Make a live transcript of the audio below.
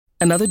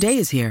Another day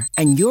is here,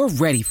 and you're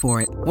ready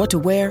for it. What to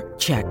wear?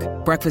 Check.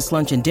 Breakfast,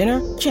 lunch, and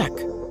dinner? Check.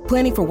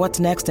 Planning for what's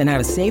next and how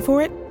to save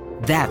for it?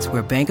 That's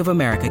where Bank of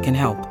America can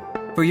help.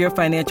 For your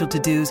financial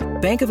to-dos,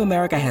 Bank of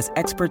America has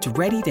experts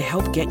ready to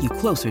help get you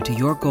closer to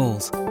your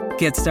goals.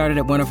 Get started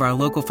at one of our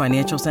local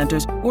financial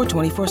centers or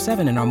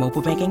 24/7 in our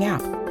mobile banking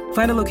app.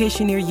 Find a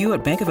location near you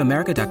at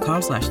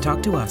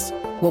bankofamerica.com/talktous.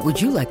 What would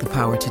you like the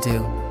power to do?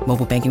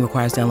 Mobile banking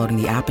requires downloading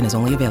the app and is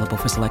only available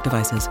for select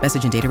devices.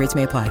 Message and data rates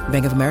may apply.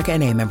 Bank of America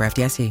N.A., member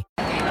FDIC.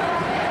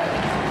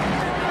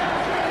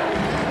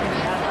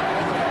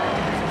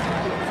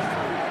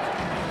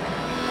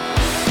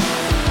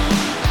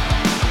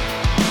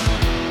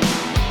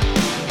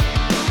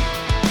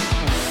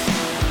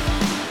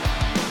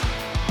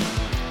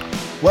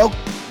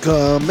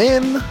 Welcome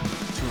in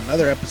to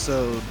another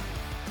episode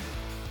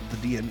of the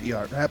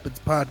DNVR Rapids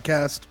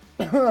podcast.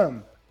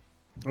 I'm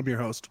your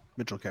host,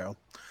 Mitchell Carroll,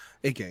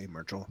 aka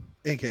Merchel,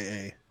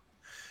 aka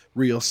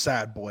real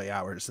sad boy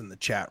hours in the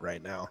chat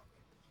right now,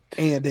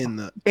 and in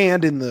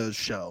the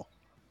show.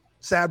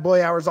 Sad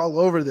boy hours all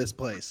over this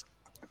place.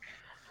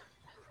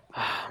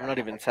 I'm not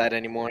even sad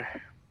anymore.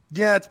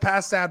 Yeah, it's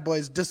past sad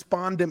boys,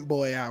 despondent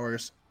boy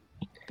hours.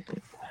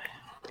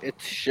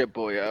 It's shit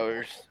boy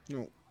hours.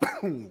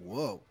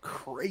 Whoa,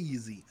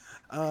 crazy.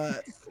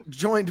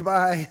 Joined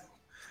by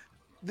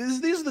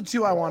these are the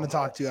two I want to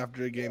talk to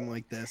after a game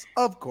like this.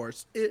 Of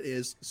course, it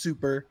is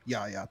Super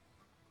Yaya.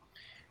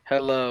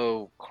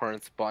 Hello,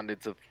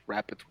 correspondents of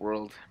Rapids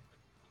World.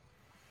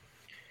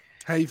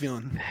 How you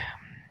feeling?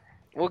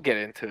 We'll get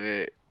into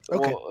it.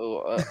 Okay.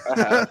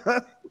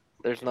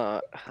 There's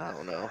not, I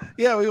don't know.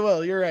 Yeah, we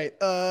will. You're right.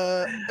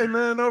 And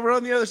then over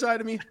on the other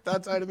side of me,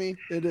 that side of me,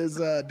 it is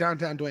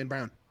downtown Dwayne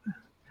Brown.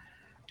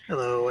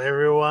 Hello,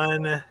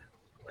 everyone.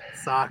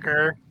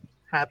 Soccer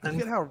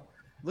happened.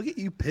 Look at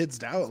you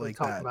pidsed out like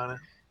talk that. About it.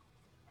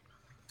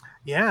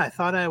 Yeah, I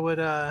thought I would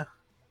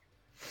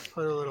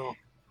put a little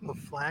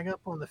flag up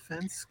on the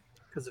fence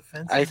because the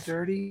fence is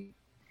dirty.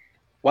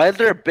 Why is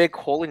there a big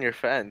hole in your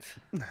fence?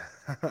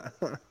 That's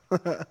what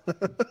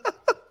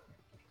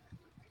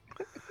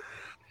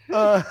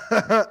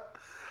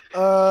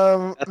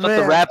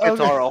the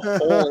Rapids are, a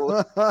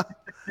hole.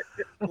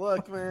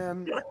 Look,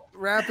 man,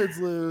 Rapids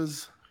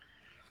lose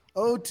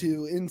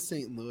 0-2 in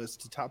St. Louis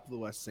to top of the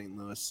West St.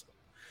 Louis.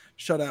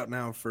 Shut out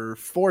now for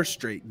 4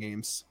 straight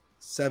games,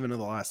 7 of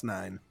the last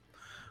 9.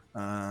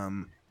 I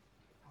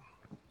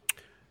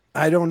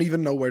don't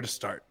even know where to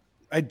start.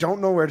 It's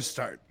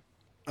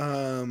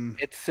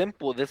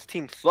simple. This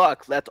team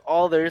sucks. That's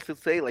all there is to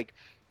say. Like,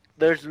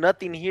 there's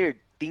nothing here.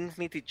 Things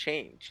need to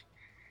change.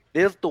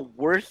 This is the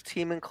worst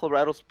team in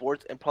Colorado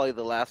sports in probably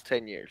the last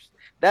 10 years.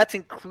 That's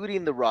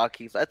including the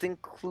Rockies. That's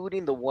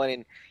including the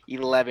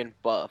 1-11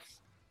 Buffs.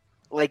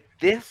 Like,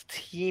 this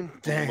team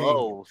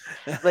blows.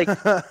 Like,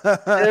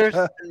 there's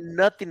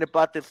nothing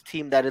about this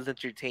team that is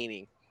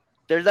entertaining.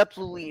 There's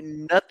absolutely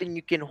nothing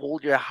you can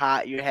hold your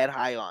head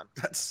high on.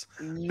 That's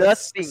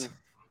nothing.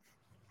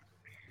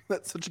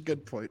 That's such a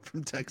good point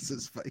from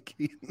Texas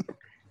Viking.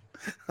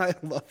 I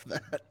love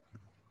that.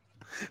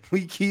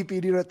 We keep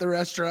eating at the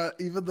restaurant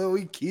even though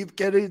we keep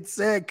getting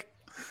sick.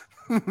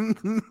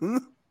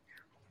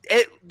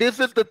 This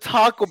is the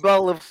Taco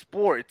Bell of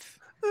sports.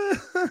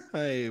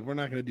 Hey, we're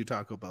not going to do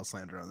Taco Bell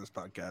slander on this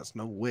podcast.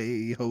 No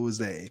way,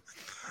 Jose.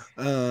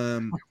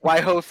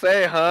 Why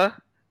Jose, huh?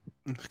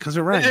 Because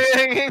it rhymes.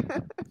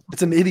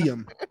 It's an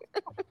idiom.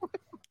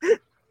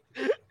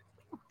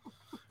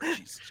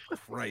 Jesus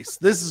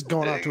Christ. This is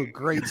going off to a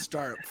great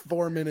start.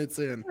 4 minutes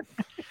in.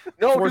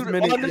 No, 4th dude,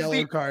 minute honestly,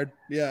 yellow card.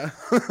 Yeah.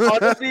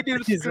 Honestly,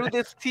 dude, screw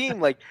this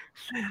team. Like,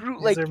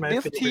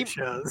 this team.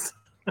 Shows.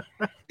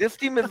 This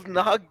team is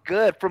not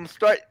good from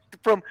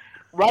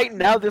right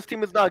now. This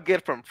team is not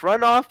good from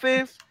front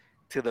office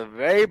to the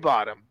very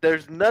bottom.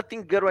 There's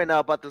nothing good right now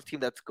about this team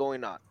that's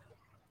going on.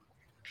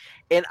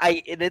 And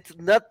it's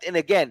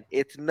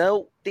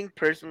nothing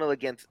personal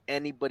against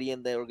anybody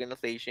in the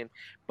organization,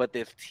 but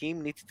this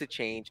team needs to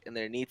change, and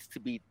there needs to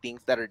be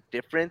things that are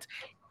different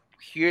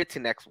here to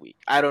next week.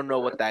 I don't know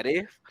what that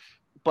is,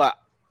 but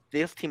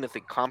this team is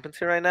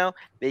incompetent right now.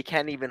 They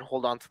can't even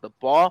hold on to the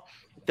ball.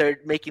 They're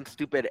making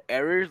stupid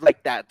errors.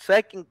 Like that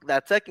second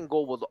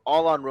goal was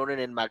all on Ronan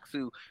and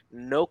Maxu.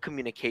 No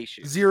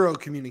communication. Zero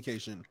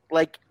communication.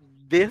 Like,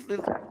 this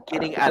is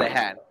getting out of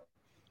hand.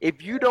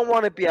 If you don't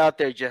want to be out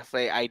there, just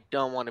say, I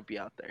don't want to be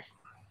out there.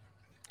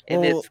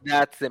 And it's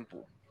that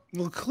simple.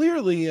 Well,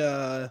 clearly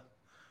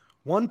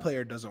one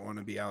player doesn't want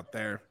to be out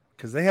there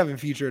because they haven't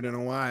featured in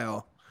a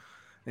while.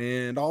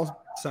 And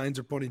all signs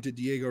are pointing to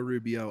Diego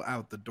Rubio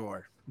out the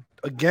door.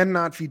 Again,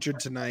 not featured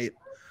tonight.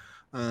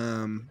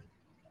 The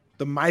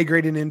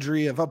migrating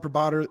injury of upper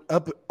body,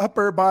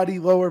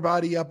 lower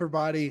body, upper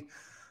body.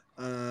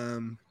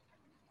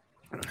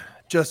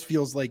 Just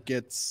feels like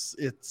it's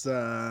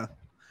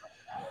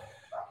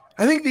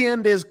I think the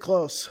end is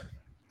close.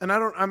 And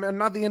I'm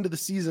not the end of the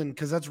season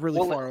because that's really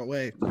far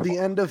away. The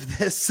end of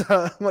this,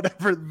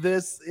 whatever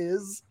this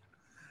is,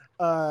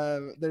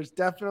 there's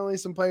definitely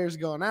some players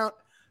going out.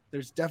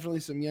 There's definitely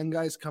some young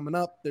guys coming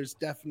up. There's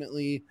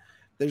definitely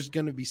there's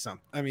going to be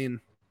some. I mean,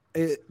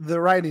 the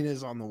writing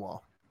is on the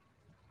wall.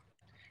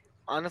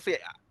 Honestly,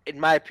 in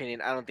my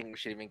opinion, I don't think we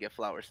should even get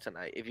flowers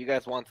tonight. If you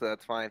guys want to,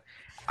 that's fine.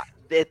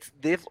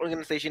 This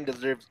organization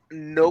deserves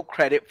no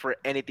credit for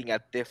anything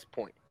at this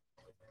point.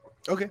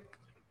 Okay,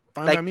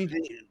 fine Like by me.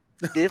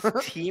 this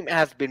team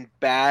has been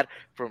bad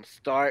from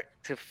start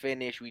to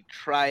finish. We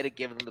try to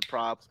give them the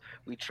props.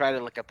 We try to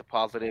look at the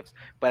positives.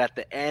 But at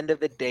the end of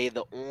the day,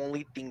 the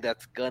only thing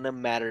that's going to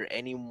matter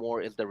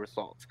anymore is the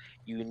results.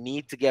 You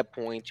need to get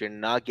points. You're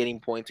not getting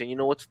points. And you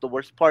know what's the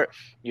worst part?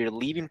 You're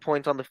leaving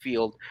points on the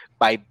field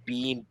by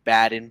being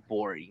bad and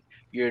boring.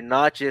 You're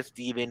not just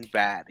even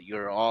bad.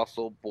 You're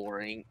also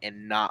boring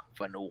and not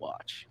fun to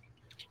watch.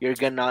 You're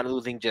not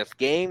losing just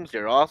games.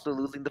 You're also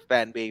losing the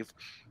fan base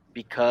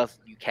because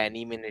you can't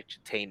even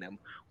entertain them,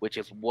 which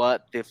is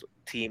what this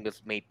team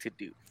is made to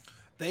do.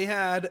 They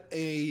had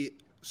a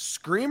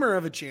screamer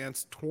of a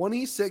chance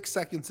 26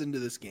 seconds into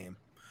this game.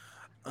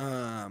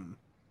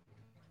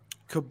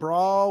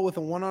 Cabral with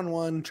a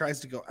one-on-one tries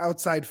to go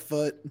outside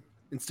foot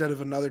instead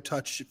of another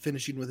touch,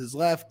 finishing with his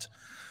left.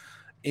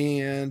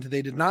 And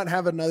they did not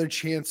have another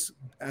chance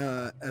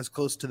as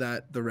close to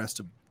that the rest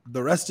of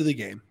the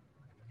game.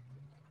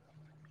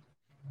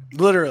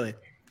 Literally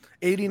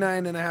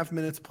 89 and a half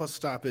minutes plus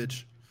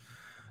stoppage.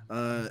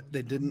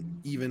 They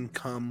didn't even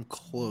come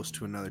close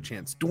to another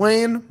chance.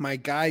 Dwayne, my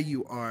guy,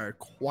 you are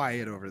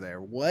quiet over there.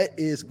 What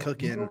is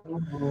cooking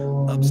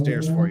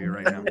upstairs for you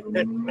right now?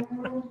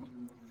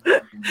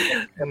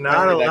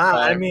 Not a lot.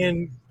 I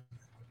mean,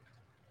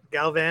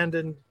 Galvan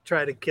didn't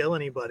try to kill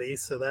anybody,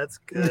 so that's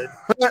good.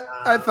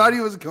 I thought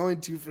he was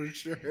going to for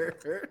sure.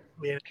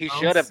 He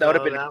should have. That would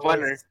have been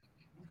funner.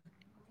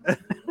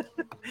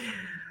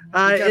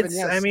 Kevin,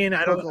 yes, I mean,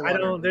 I cocoa water.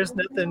 don't. There's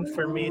nothing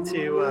for me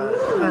to.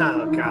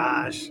 Oh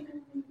gosh,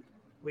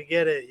 we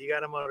get it. You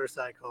got a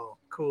motorcycle,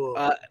 cool.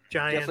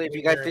 Giant. Just if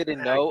you guys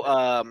didn't know,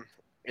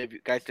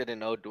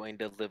 Dwayne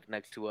does live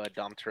next to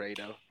Dom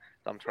Toretto,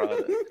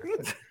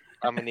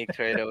 Dominique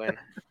Toretto, and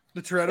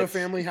the Toretto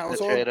family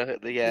household.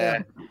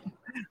 Yeah.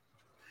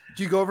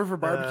 Do you go over for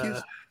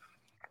barbecues?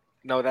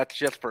 No, that's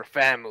just for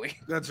family.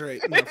 That's right,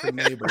 not for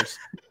neighbors.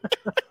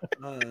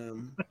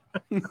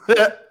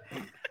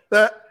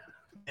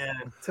 Yeah,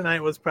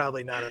 tonight was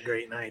probably not a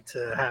great night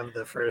to have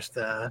the first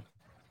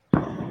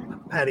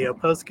patio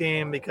post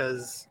game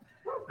because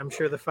I'm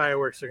sure the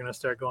fireworks are going to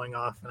start going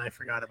off, and I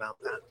forgot about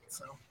that.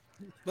 So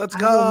let's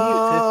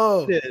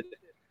go.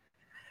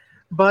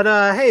 But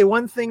hey,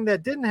 one thing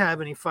that didn't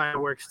have any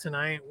fireworks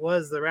tonight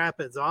was the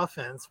Rapids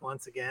offense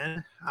once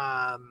again.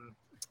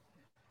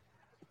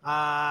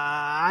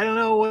 I don't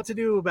know what to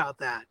do about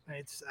that.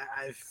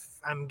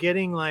 I'm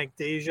getting like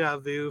deja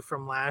vu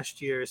from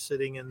last year,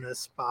 sitting in this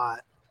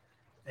spot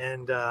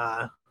and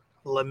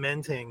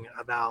lamenting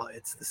about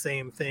it's the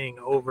same thing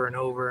over and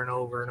over and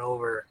over and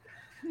over.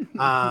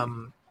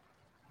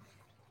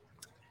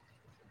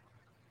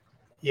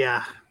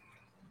 Yeah.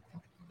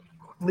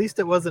 At least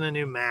it wasn't a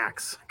new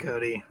Max,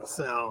 Cody.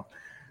 So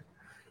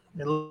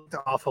it looked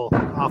awful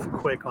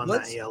quick on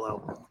that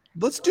yellow.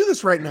 Let's do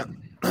this right now.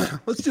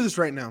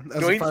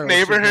 Dwayne's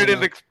neighborhood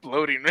is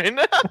exploding right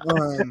now.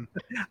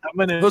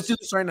 Let's do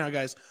this right now,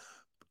 guys.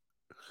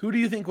 Who do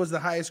you think was the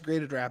highest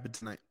graded Rapid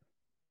tonight?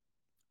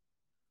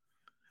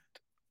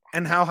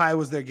 And how high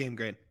was their game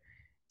grade?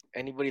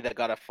 Anybody that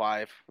got a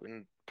 5,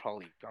 and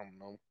probably, I don't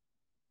know.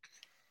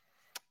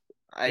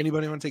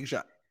 Anybody want to take a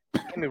shot?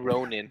 Give me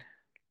Ronan.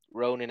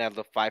 Ronan has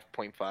a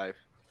 5.5.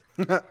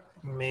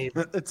 Maybe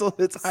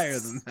it's higher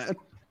than that.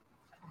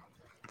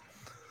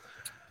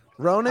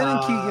 Ronan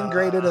and Keegan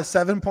graded a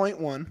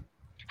 7.1.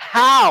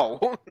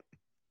 How?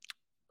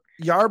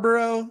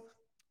 Yarborough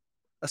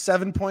a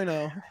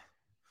 7.0.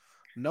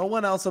 No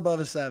one else above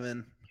a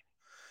 7.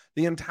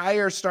 The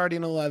entire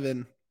starting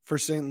 11 for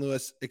St.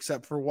 Louis,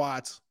 except for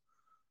Watts,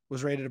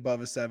 was rated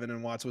above a 7,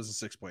 and Watts was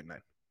a 6.9.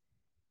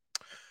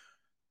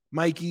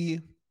 Mikey,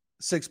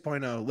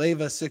 6.0.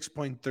 Leva,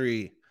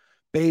 6.3.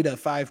 Beta,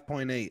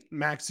 5.8.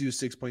 Maxu,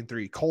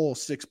 6.3. Cole,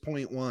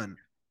 6.1.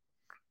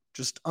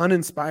 Just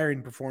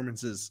uninspiring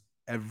performances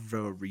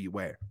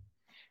everywhere.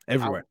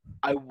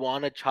 I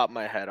want to chop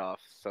my head off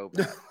so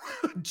bad.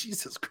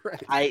 Jesus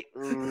Christ. I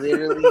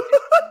literally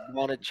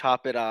want to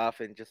chop it off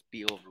and just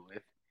be over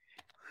with.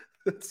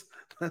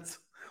 Let's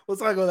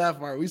not go that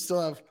far. We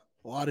still have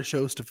a lot of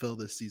shows to fill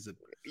this season.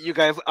 You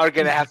guys are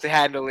going to have to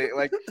handle it.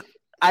 Like,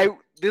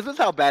 this is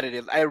how bad it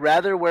is. I'd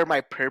rather wear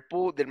my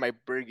purple than my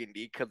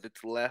burgundy because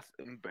it's less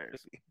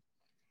embarrassing.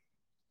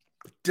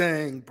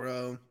 Dang,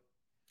 bro.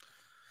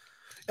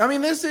 I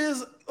mean, this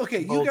is okay.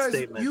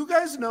 You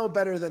guys know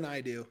better than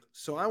I do,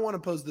 so I want to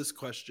pose this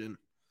question,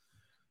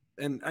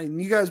 and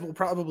you guys will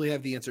probably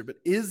have the answer. But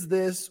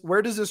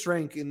where does this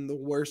rank in the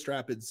worst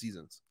Rapid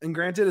seasons? And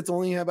granted, it's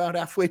only about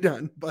halfway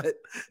done, but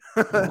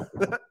I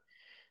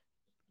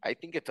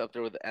think it's up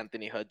there with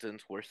Anthony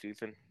Hudson's worst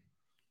season.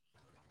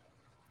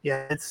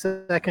 Yeah, it's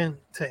second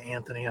to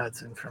Anthony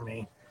Hudson for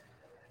me.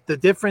 The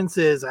difference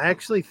is I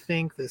actually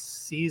think this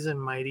season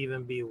might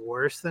even be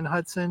worse than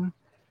Hudson.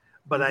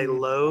 But I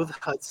loathe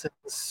Hudson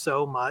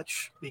so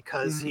much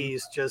because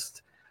he's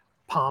just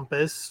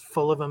pompous,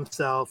 full of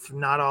himself,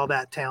 not all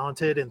that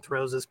talented, and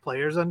throws his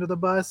players under the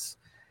bus,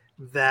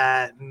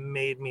 that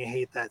made me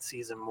hate that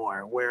season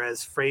more.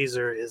 Whereas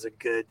Fraser is a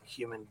good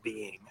human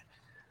being.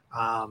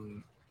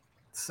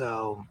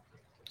 So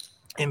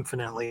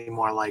infinitely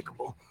more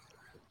likable.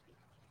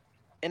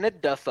 And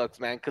it does sucks,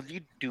 man, because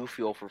you do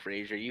feel for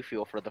Frazier, you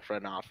feel for the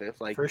front office,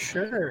 For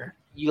sure.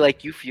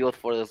 you feel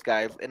for those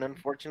guys, and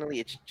unfortunately,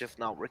 it's just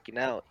not working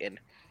out, and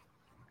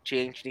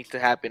change needs to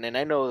happen. And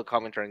I know the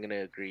commentary are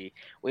gonna agree.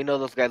 We know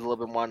those guys a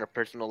little bit more on a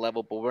personal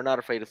level, but we're not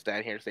afraid to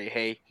stand here and say,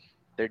 hey,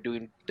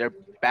 they're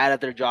bad at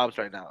their jobs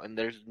right now, and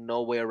there's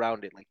no way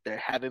around it. Like they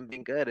haven't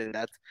been good, and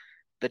that's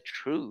the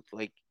truth.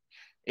 Like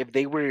if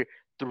they were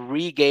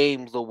 3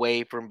 games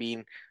away from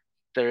being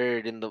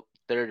third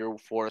or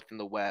fourth in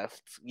the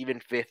West, even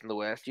fifth in the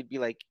West, you'd be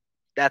like,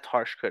 that's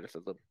harsh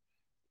criticism.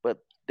 But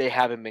they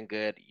haven't been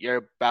good.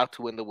 You're about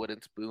to win the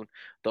wooden spoon,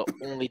 the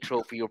only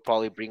trophy you'll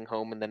probably bring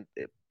home in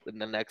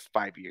the next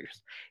 5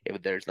 years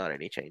if there's not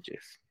any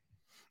changes.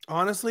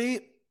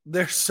 Honestly,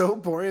 they're so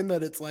boring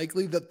that it's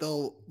likely that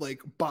they'll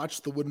like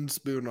botch the wooden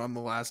spoon on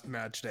the last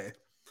match day,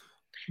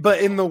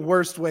 but in the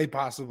worst way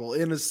possible,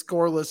 in a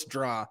scoreless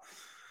draw,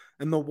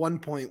 and the 1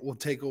 point will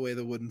take away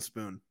the wooden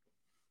spoon.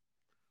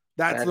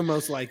 That's the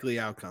most likely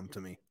outcome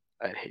to me.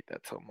 I'd hate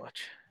that so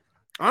much.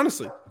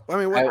 Honestly, I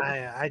mean,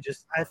 I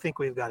think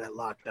we've got it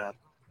locked up.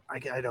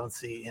 I don't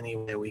see any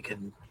way we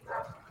can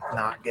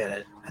not get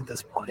it at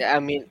this point. Yeah, I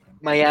mean,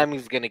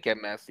 Miami's gonna get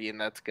messy,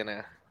 and that's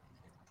gonna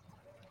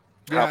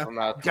help them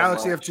out.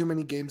 Galaxy have too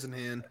many games in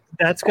hand.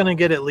 That's gonna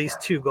get at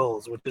least 2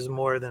 goals, which is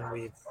more than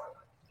we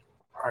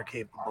are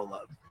capable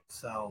of.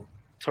 So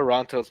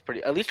Toronto's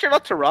pretty. At least you're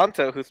not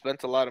Toronto, who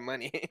spent a lot of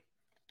money.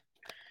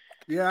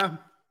 Yeah,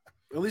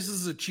 at least this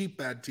is a cheap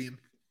bad team.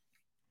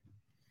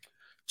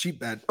 Cheap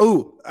bad.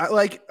 Oh, I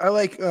like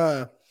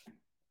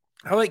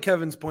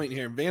Kevin's point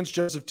here. Vance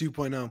Joseph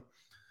 2.0.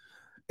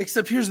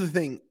 Except here's the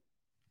thing.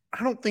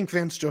 I don't think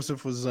Vance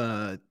Joseph was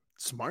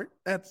smart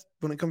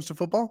when it comes to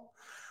football.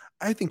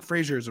 I think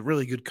Frazier is a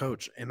really good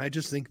coach, and I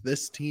just think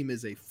this team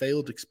is a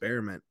failed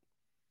experiment.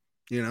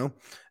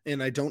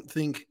 And I just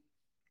think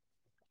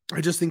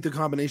the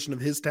combination of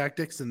his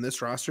tactics and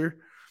this roster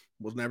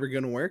was never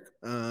going to work.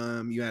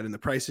 You add in the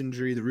Price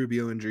injury, the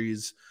Rubio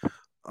injuries,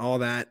 all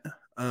that.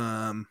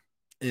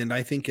 And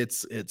I think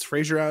it's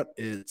Frazier out.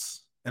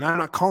 And I'm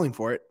not calling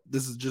for it.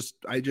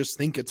 I just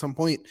think at some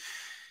point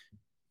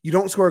you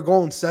don't score a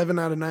goal in 7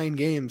 out of 9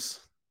 games.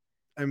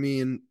 I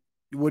mean,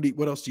 what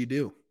else do you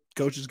do?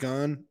 Coach is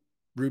gone.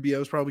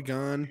 Rubio's probably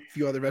gone. A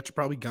few other vets are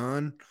probably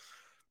gone.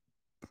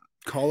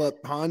 Call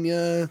up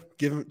Hanya,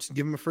 give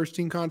him a first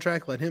team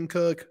contract, let him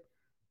cook.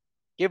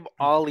 Give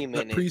Ollie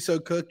minutes. Let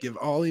Priso cook, give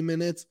Ollie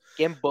minutes.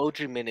 Give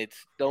Boju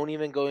minutes. Don't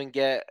even go and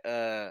get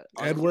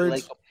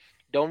Edwards.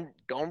 Don't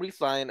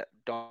resign.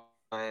 Don't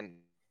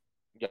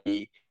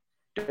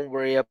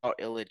worry about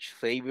Illich.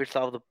 Save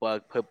yourself the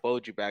buck. Put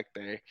Boju back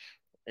there,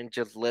 and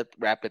just let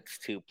Rapids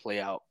 2 play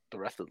out the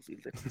rest of the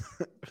season.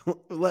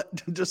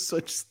 Just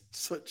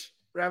switch.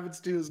 Rapids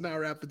 2 is now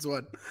Rapids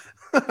 1.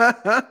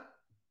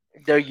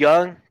 They're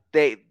young.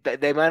 They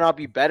might not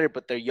be better,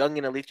 but they're young,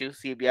 and at least you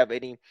see if you have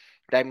any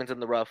diamonds in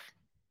the rough.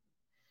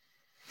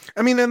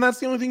 I mean, and that's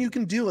the only thing you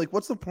can do. Like,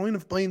 what's the point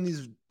of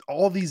playing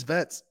all these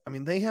vets? I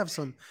mean, they have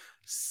some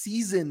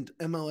seasoned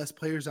MLS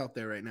players out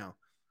there right now.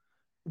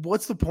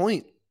 What's the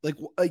point? Like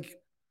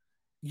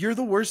you're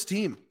the worst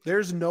team.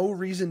 There's no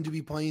reason to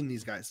be playing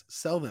these guys.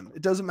 Sell them.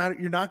 It doesn't matter.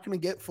 You're not going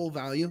to get full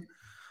value,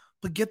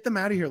 but get them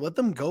out of here. Let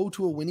them go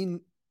to a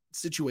winning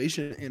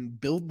situation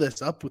and build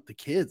this up with the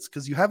kids,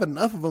 because you have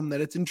enough of them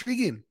that it's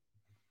intriguing.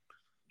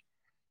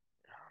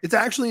 It's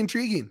actually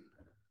intriguing.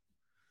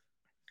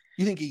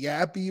 You think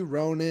Yappy,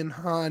 Ronan,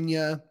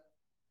 Hanya,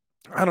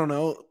 I don't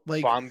know,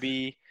 like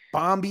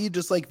Bombi,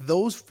 just like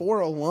those 4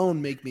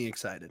 alone make me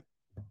excited.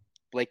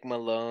 Blake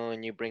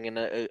Malone, you bring in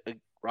a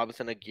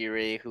Robinson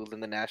Aguirre, who's in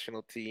the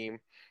national team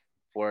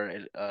for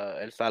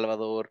El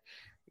Salvador.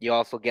 You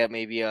also get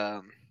maybe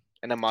an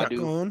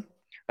Amadou,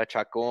 a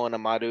Chacon,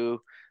 Amadou.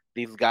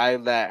 These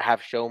guys that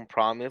have shown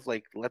promise,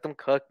 like let them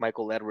cook.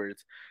 Michael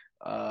Edwards.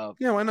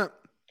 Yeah, why not?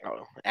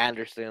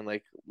 Anderson,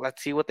 like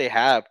let's see what they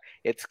have.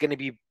 It's gonna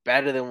be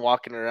better than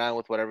walking around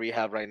with whatever you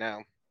have right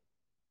now.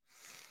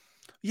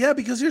 Yeah,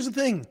 because here's the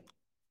thing.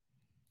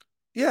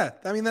 Yeah,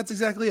 I mean that's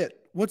exactly it.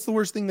 What's the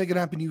worst thing that could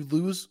happen? You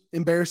lose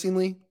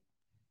embarrassingly.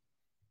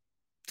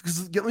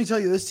 Because let me tell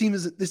you, this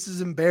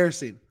is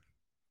embarrassing.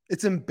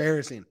 It's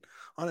embarrassing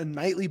on a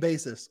nightly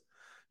basis.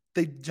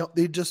 They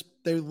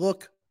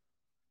look.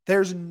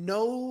 There's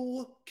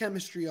no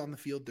chemistry on the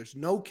field. There's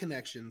no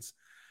connections.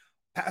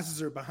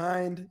 Passes are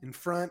behind, in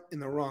front, in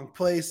the wrong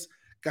place.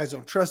 Guys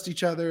don't trust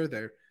each other.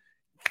 They're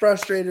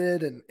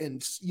frustrated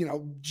and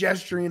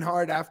gesturing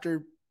hard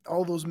after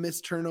all those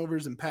missed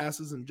turnovers and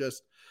passes, and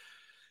just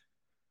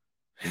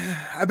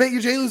I bet you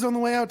Jaylu's on the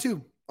way out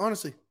too.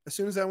 Honestly, as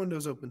soon as that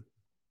window's open,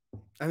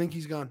 I think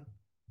he's gone.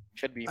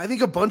 Should be. I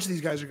think a bunch of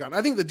these guys are gone.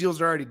 I think the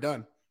deals are already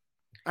done.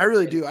 I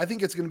really do. I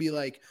think it's going to be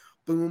like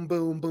boom,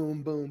 boom,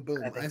 boom, boom,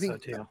 boom. I think so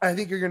too. I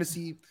think you're going to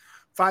see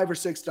 5 or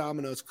 6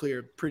 dominoes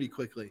clear pretty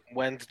quickly.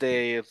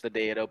 Wednesday is the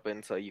day it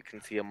opens, so you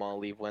can see them all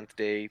leave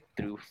Wednesday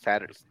through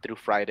Saturday through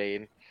Friday.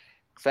 And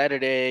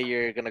Saturday,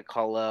 you're gonna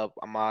call up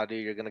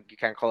Amadu. You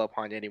can't call up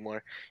Hanya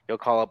anymore. You'll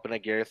call up an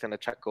Aguirre and a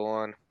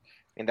Chacon,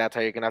 and that's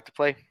how you're gonna have to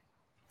play.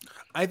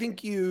 I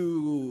think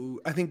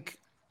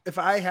if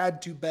I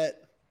had to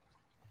bet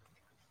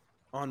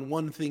on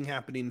one thing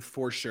happening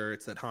for sure,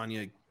 it's that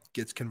Hanya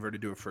gets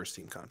converted to a first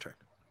team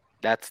contract.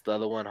 That's the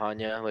other one,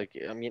 Hanya. Like,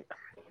 I mean,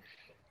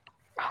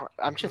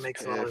 I'm just It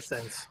makes a lot of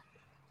sense.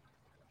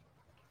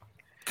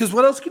 Because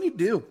what else can you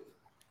do?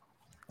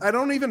 I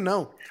don't even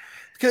know.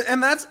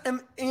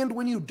 And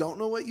when you don't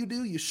know what you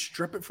do, you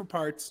strip it for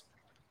parts,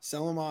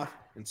 sell them off,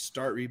 and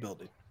start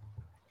rebuilding.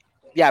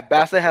 Yeah,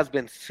 Bassett has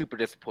been super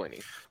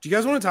disappointing. Do you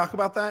guys want to talk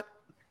about that?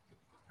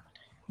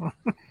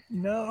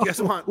 No. You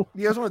guys want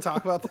to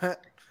talk about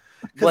that?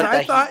 Because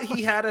I thought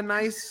he had a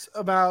nice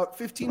about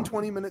 15,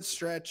 20-minute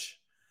stretch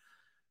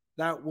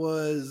that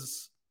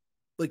was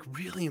like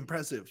really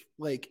impressive.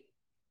 Like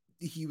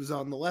he was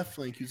on the left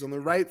flank, he was on the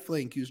right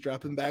flank, he was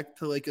dropping back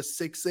to like a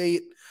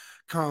 6-8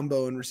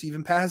 combo and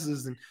receiving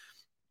passes, and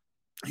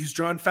he was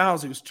drawing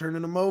fouls, he was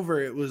turning them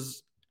over. I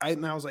was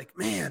like,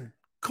 man,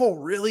 Cole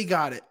really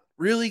got it.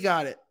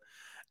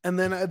 And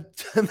then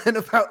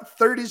about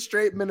 30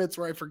 straight minutes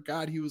where I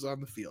forgot he was on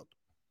the field.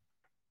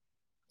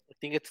 I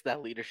think it's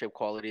that leadership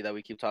quality that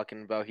we keep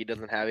talking about. He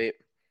doesn't have it.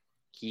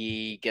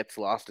 He gets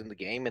lost in the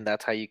game, and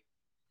that's how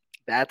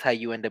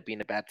you end up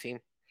being a bad team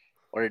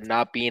or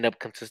not being a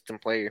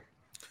consistent player.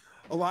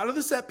 A lot of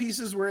the set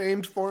pieces were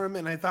aimed for him,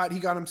 and I thought he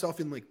got himself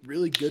in like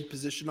really good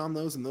position on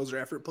those, and those are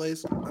effort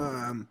plays.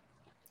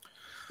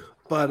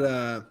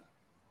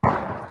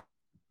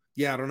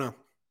 Yeah, I don't know.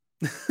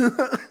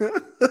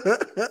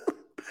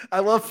 I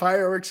love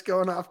fireworks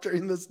going off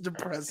during this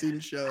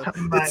depressing show.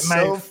 It's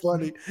so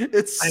funny.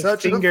 It's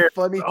such a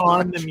funny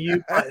on the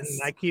mute button.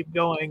 I keep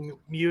going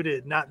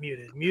muted, not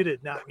muted,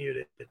 muted, not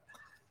muted.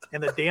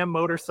 And the damn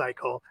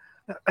motorcycle.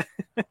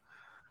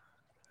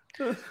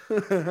 I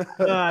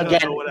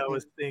don't know what I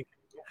was thinking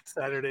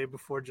Saturday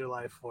before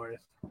July 4th.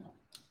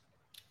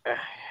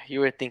 You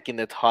were thinking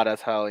it's hot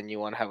as hell and you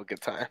want to have a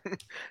good time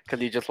because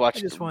you just watched.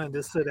 I just wanted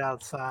to sit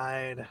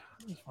outside.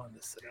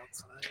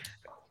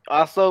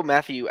 Also,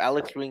 Matthew,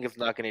 Alex Ring is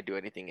not going to do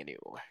anything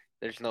anymore.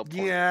 There's no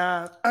point.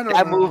 Yeah, I don't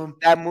know.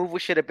 That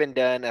move should have been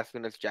done as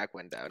soon as Jack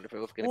went down. If it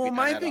was going to be done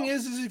my thing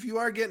is if you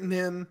are getting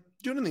him,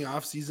 do it in the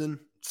off season.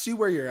 See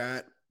where you're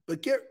at,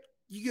 but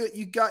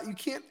you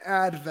can't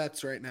add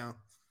vets right now.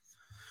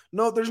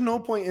 No, there's no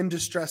point in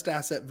distressed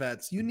asset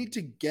vets. You need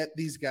to get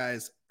these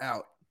guys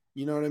out.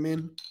 You know what I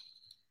mean?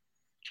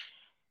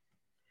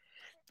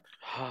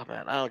 Oh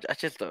man, I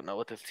just don't know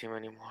with this team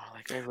anymore.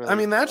 Like,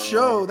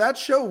 that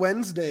show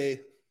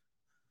Wednesday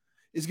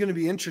is going to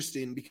be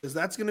interesting because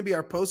that's going to be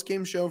our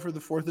post-game show for the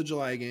 4th of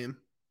July game,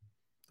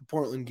 the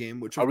Portland game.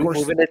 Which are we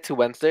moving it to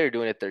Wednesday or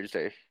doing it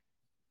Thursday?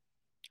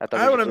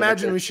 I would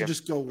imagine we should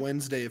just go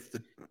Wednesday if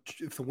the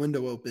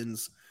window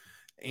opens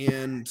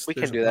and we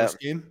can do that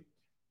game.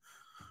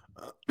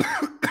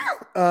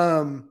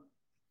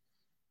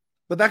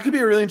 But that could be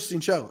a really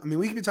interesting show. I mean,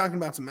 we could be talking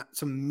about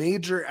some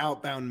major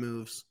outbound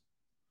moves.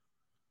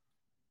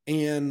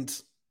 And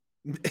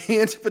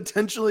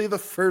potentially the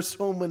first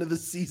home win of the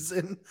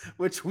season,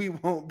 which we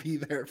won't be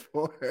there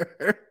for.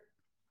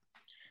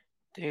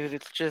 Dude,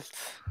 it's just...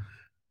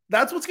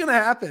 That's what's going to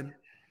happen.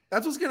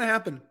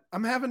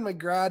 I'm having my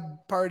grad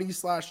party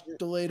 /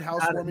 delayed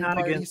housewarming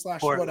party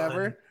 /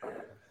 whatever.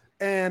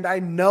 And I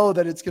know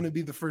that it's going to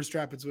be the first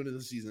Rapids win of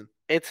the season.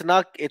 It's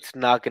not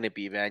going to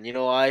be, man. You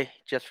know why?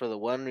 Just for the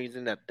one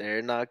reason that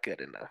they're not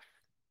good enough.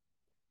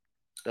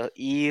 The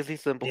easy,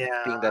 simple thing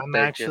that I'm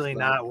actually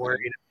not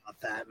worried about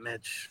that,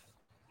 Mitch.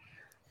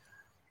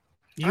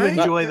 You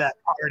enjoy that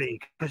party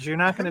because you're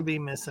not going to be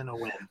missing a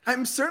win.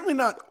 I'm certainly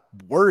not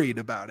worried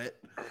about it,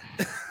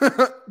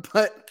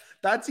 but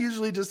that's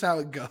usually just how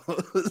it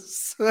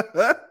goes.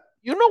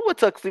 You know what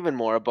sucks even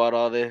more about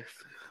all this?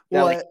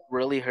 That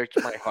really hurts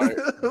my heart.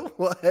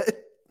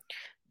 What?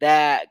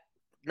 That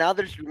now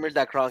there's rumors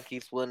that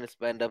Kroenke's willing to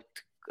spend up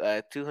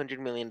to $200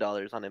 million on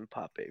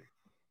Mbappe.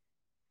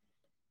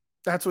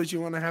 That's what you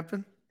want to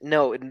happen?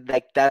 No,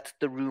 like that's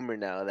the rumor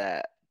now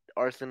that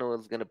Arsenal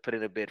is going to put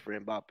in a bid for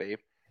Mbappe,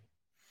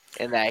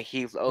 and that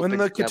he's open. When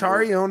the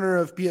Qatari owner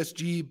of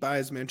PSG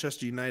buys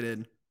Manchester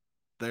United,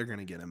 they're going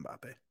to get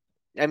Mbappe.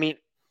 I mean,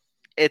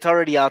 it's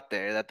already out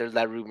there that there's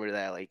that rumor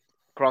that like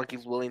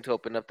Kroenke's willing to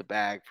open up the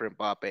bag for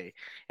Mbappe,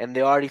 and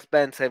they already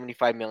spent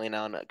 $75 million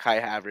on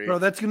Kai Havertz. Bro,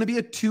 that's going to be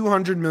a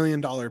 $200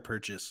 million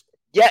purchase.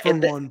 Yeah, for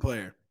one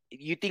player.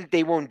 You think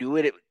they won't do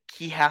it?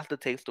 He has to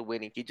taste the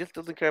winning. He just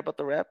doesn't care about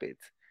the Rapids.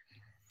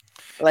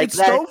 Like it's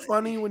so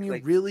funny when you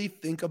really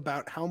think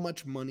about how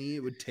much money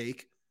it would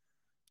take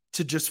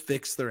to just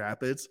fix the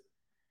Rapids,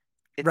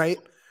 right?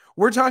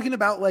 We're talking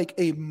about like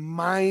a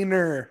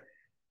minor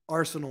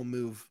Arsenal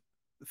move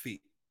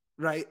fee,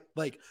 right?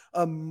 Like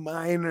a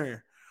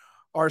minor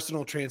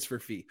Arsenal transfer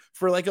fee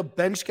for like a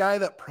bench guy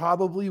that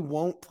probably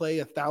won't play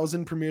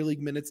 1,000 Premier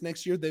League minutes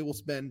next year. They will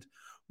spend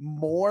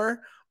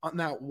more on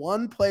that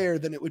one player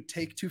than it would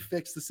take to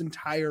fix this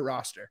entire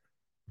roster.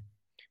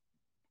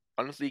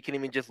 Honestly, you can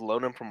even just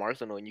loan him from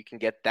Arsenal and you can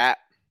get that.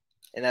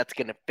 And that's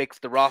going to fix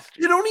the roster.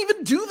 You don't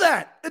even do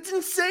that. It's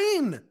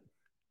insane.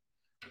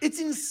 It's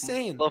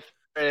insane.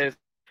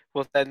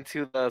 We'll send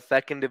to the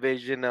second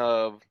division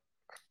of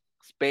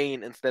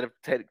Spain instead of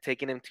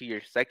taking him to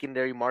your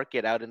secondary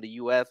market out in the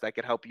U.S. that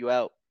could help you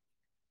out.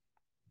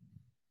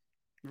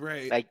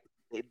 Right. Like,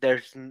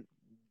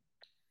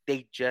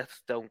 they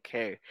just don't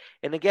care.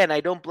 And again,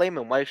 I don't blame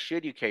him. Why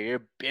should you care? You're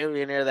a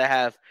billionaire that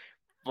has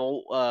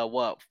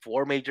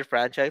four major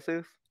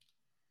franchises?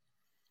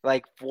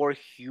 Like 4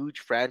 huge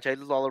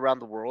franchises all around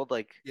the world.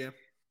 Like, yeah.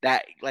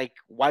 That, like,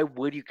 why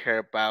would you care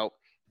about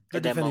the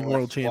defending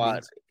world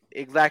champions?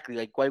 Exactly.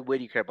 Like, why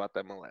would you care about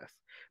the MLS?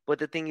 But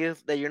the thing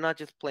is that you're not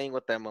just playing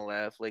with the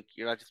MLS. Like,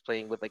 you're not just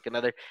playing with, like,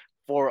 another.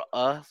 For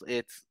us,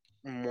 it's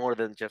more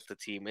than just a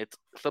team. It's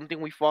something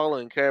we follow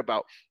and care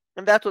about.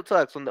 And that's what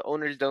sucks when the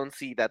owners don't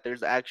see that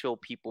there's actual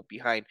people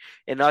behind,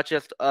 and not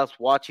just us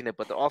watching it,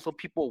 but there are also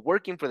people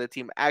working for the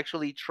team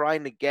actually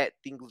trying to get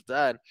things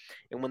done.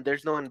 And when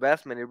there's no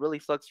investment, it really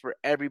sucks for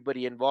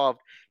everybody involved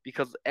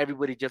because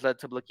everybody just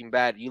ends up looking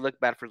bad. You look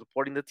bad for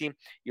supporting the team,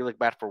 you look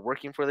bad for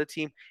working for the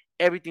team.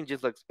 Everything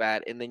just looks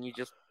bad, and then you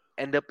just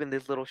end up in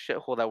this little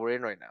shithole that we're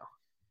in right now.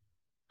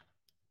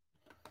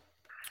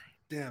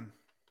 Damn.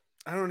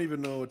 I don't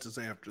even know what to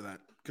say after that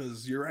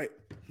because you're right.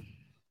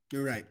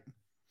 You're right.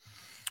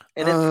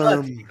 And it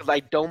sucks because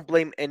I don't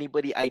blame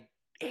anybody. I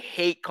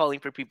hate calling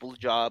for people's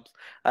jobs.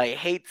 I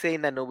hate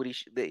saying that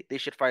they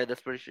should fire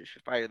this person,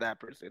 should fire that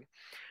person.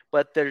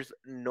 But there's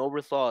no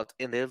results,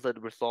 and there's a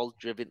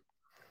result-driven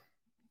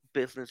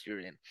business you're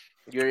in.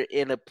 You're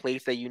in a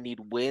place that you need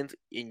wins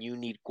and you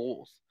need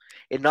goals.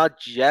 And not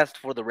just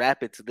for the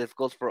Rapids. This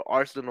goes for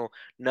Arsenal,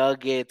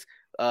 Nuggets,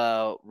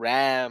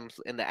 Rams,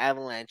 and the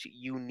Avalanche.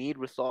 You need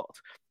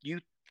results. You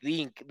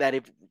think that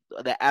if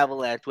the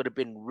Avalanche would have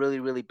been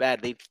really, really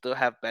bad, they'd still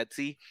have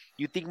Betsy?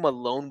 You think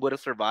Malone would have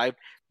survived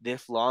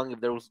this long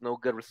if there was no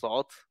good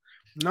results?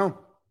 No.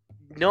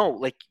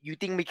 Like, you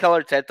think Mikel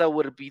Arteta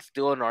would be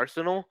still in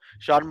Arsenal?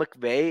 Sean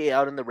McVay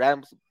out in the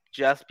Rams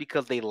just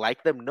because they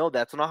like them? No,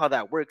 that's not how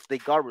that works. They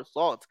got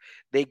results.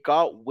 They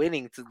got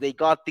winnings. They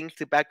got things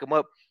to back them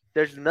up.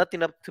 There's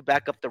nothing up to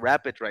back up the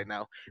Rapids right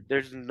now.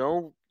 There's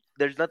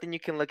nothing you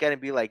can look at and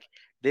be like,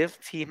 this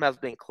team has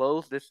been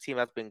close. This team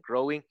has been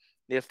growing.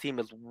 This team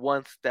is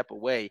one step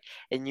away.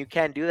 And you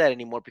can't do that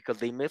anymore because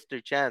they missed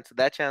their chance.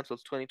 That chance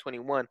was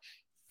 2021,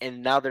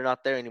 and now they're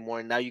not there anymore.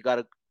 And now you got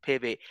to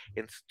pivot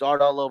and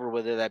start all over,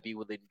 whether that be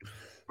with a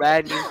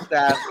brand new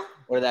staff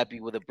or that be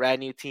with a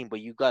brand new team.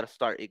 But you got to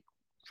start it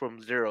from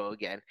zero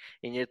again.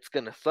 And it's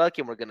going to suck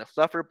and we're going to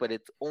suffer, but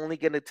it's only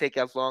going to take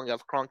as long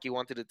as Kroenke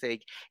wanted to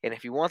take. And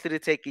if he wanted to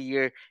take a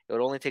year, it would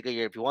only take a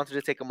year. If he wanted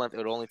to take a month, it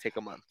would only take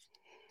a month.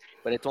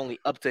 But it's only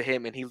up to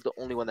him, and he's the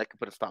only one that can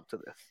put a stop to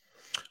this.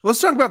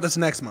 Let's talk about this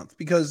next month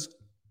because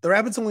the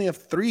Rapids only have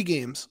 3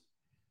 games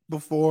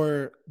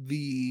before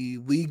the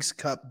League's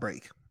Cup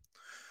break.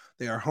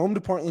 They are home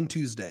to Portland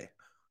Tuesday,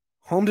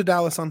 home to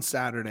Dallas on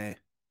Saturday,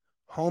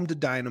 home to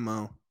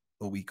Dynamo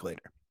a week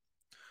later.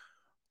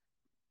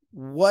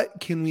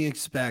 What can we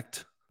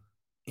expect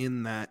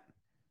in that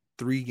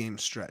 3-game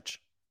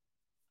stretch?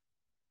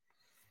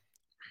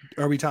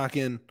 Are we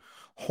talking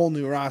whole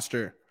new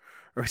roster?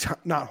 Or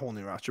not whole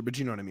new roster, but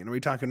you know what I mean. Are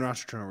we talking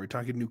roster turnover? Are we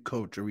talking new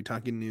coach? Are we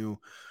talking new?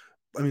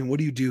 I mean, what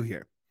do you do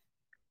here?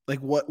 Like,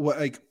 what,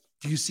 like,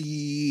 do you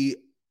see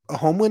a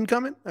home win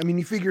coming? I mean,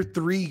 you figure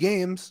 3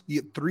 games,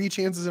 you get 3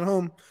 chances at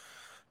home.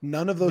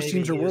 None of those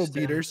teams are world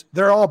beaters.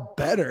 They're all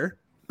better.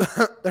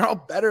 They're all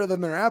better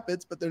than the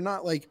Rapids, but they're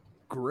not like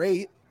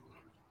great.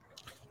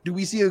 Do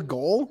we see a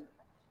goal?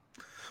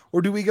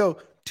 Or do we go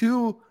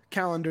 2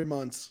 calendar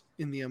months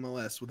in the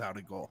MLS without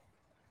a goal?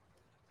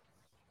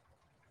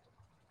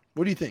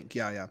 What do you think?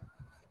 Yeah.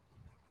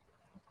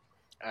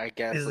 I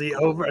guess is the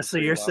over. So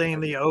you're saying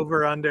the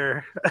over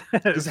under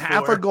is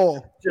half a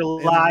goal.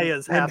 July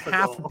is half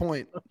a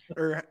point,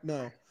 or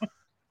no,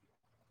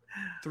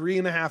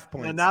 3.5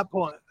 points. And that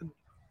point.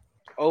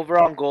 Over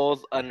on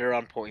goals, under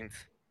on points.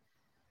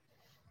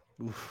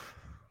 Oof.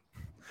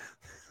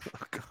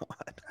 Oh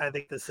God. I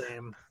think the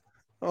same.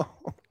 Oh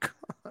God.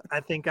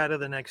 I think out of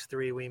the next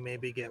 3, we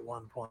maybe get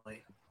 1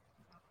 point.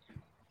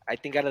 I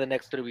think out of the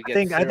next 3 we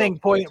get. I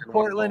think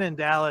Portland and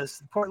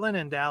Dallas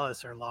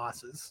are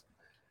losses.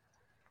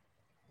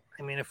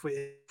 I mean, if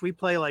we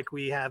play like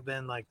we have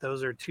been, like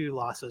those are 2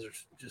 losses,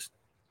 just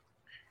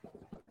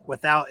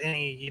without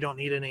any. You don't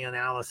need any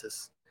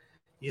analysis.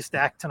 You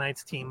stack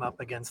tonight's team up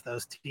against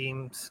those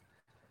teams,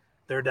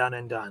 they're done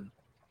and done.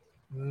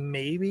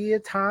 Maybe a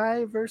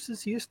tie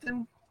versus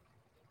Houston.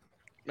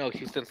 No,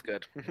 Houston's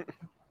good.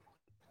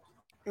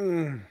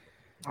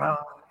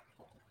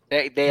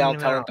 They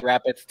out-talent the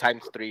Rapids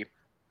times 3.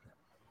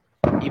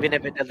 Even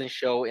if it doesn't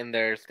show in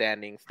their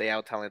standings, they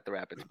out-talent the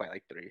Rapids by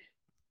like 3.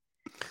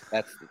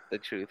 That's the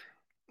truth.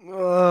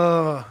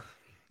 Oh,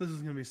 this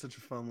is gonna be such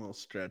a fun little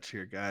stretch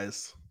here,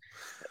 guys.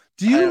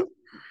 I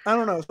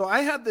don't know. So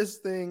I had this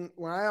thing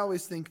where I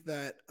always think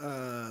that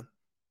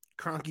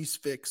Kroenke's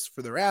fix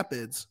for the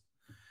Rapids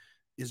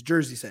is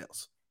jersey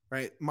sales,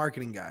 right?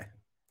 Marketing guy.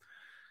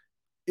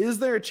 Is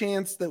there a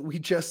chance that we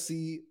just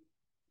see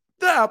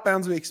the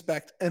outbounds we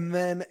expect and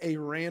then a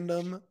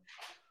random,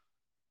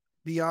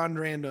 beyond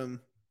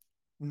random,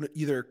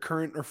 either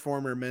current or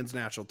former men's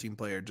national team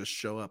player just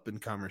show up in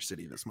Commerce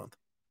City this month?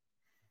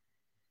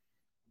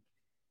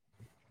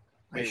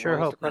 I sure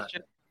hope not.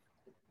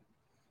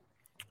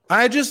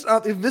 I just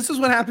if this is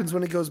what happens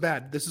when it goes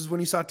bad. This is when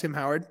you saw Tim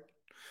Howard.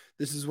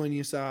 This is when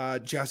you saw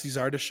Jassy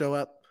Zarda show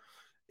up.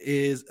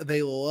 Is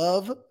they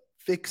love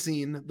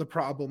fixing the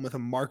problem with a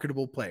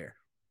marketable player.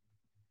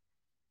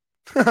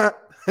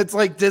 It's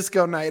like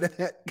disco night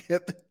at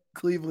the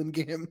Cleveland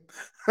game.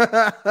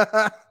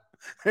 They're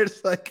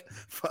just like,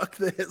 fuck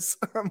this.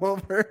 I'm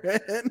over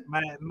it.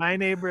 My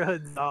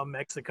neighborhood's all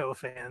Mexico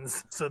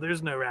fans, so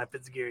there's no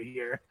Rapids gear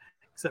here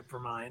except for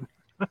mine.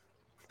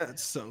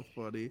 That's so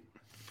funny.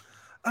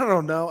 I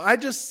don't know. I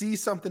just see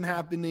something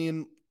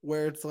happening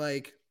where it's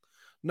like,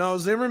 no,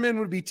 Zimmerman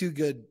would be too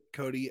good,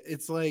 Cody.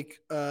 It's like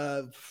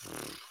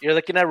you're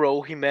looking at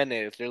Raul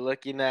Jimenez. You're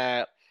looking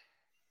at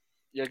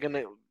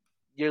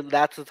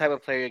that's the type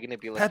of player you're gonna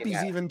be looking Pepe's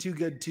at. even too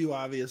good too,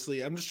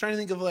 obviously. I'm just trying to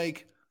think of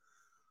like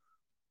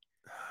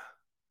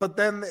but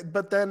then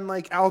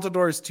like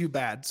Altidore is too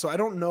bad. So I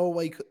don't know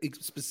like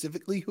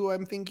specifically who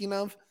I'm thinking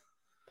of.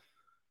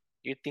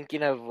 You're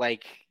thinking of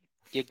like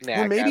Gignac.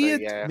 Or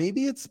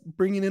maybe it's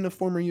bringing in a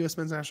former U.S.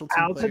 men's national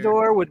team Altidore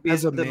player would be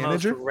as a the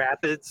manager.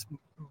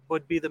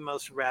 Would be the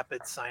most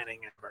rapid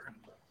signing ever.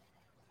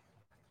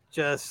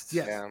 Just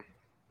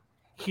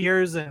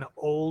here's an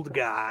old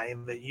guy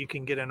that you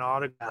can get an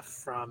autograph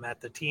from at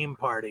the team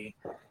party,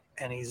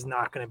 and he's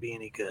not going to be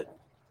any good.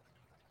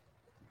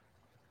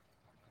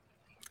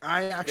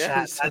 I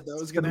actually said that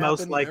was going to happen.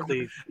 Most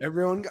likely.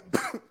 Everyone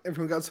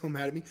got so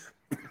mad at me.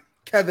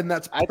 Kevin,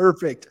 that's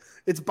perfect.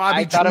 It's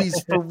Bobby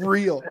G's for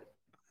real.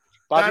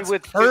 Bobby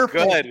was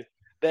good.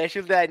 The issue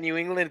is that New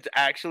England is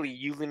actually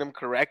using him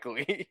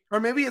correctly. Or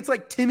maybe it's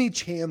like Timmy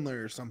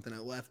Chandler or something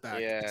at left back.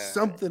 Yeah. It's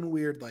something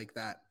weird like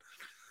that.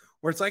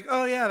 Where it's like,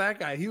 oh yeah, that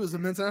guy, he was a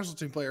men's national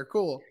team player.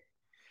 Cool.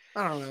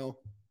 I don't know.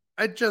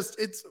 I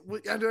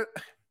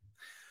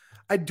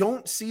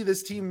don't see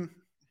this team.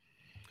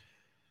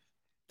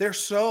 They're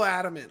so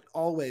adamant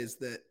always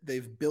that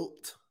they've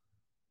built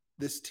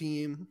this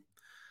team,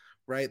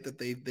 right? That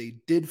they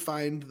did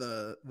find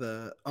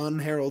the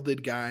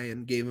unheralded guy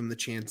and gave him the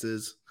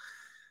chances.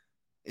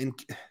 And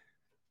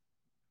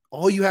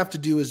all you have to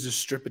do is just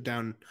strip it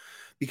down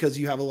because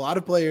you have a lot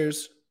of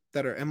players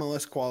that are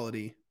MLS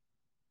quality,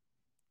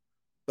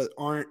 but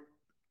aren't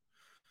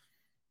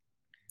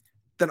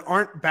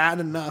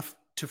bad enough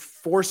to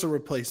force a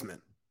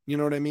replacement. You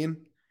know what I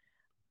mean?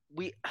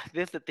 This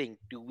is the thing.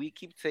 Do we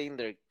keep saying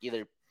they're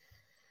either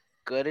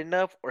good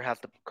enough or has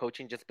the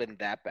coaching just been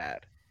that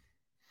bad?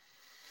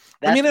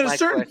 That's at a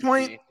certain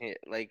point,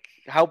 like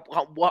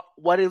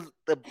what is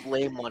the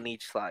blame on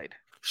each side?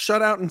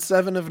 Shutout in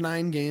 7 of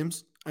 9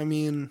 games. I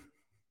mean,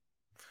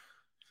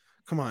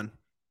 come on.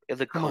 Is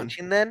it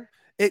coaching then?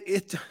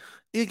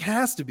 It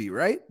has to be,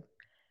 right?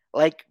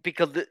 Like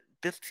because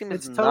this team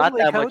is totally not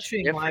that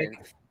coaching, much different.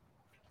 like,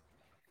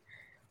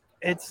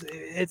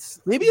 it's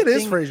maybe it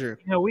is Fraser.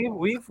 You know,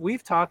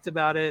 we've talked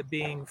about it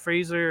being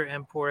Fraser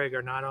and Porig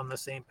are not on the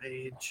same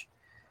page.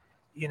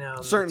 You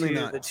know, certainly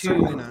not. The two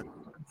certainly not.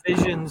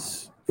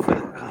 visions.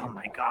 Oh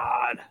my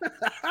God.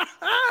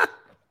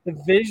 The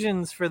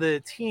visions for the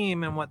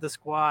team and what the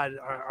squad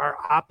are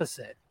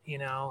opposite, you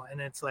know,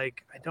 and it's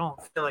like I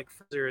don't feel like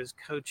Fraser is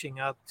coaching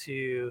up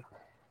to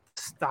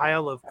the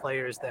style of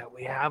players that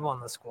we have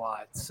on the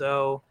squad.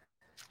 So,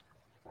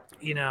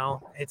 you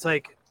know, it's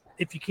like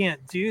if you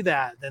can't do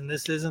that, then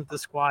this isn't the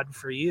squad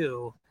for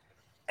you.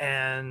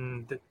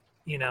 And,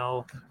 you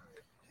know,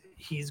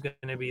 he's going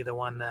to be the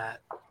one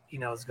that, you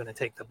know, is going to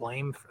take the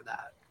blame for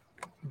that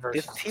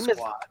versus the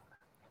squad.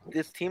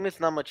 This team is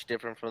not much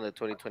different from the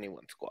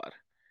 2021 squad.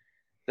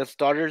 The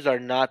starters are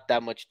not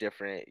that much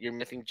different. You're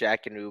missing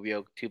Jack and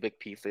Rubio, 2 big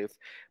pieces.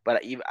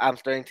 But I'm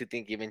starting to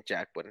think even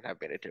Jack wouldn't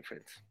have made a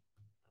difference.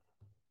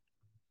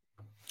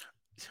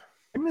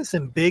 You're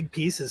missing big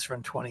pieces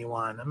from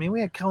 21. I mean,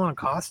 we had Kellen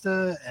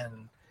Acosta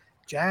and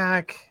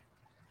Jack,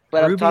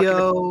 but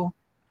Rubio.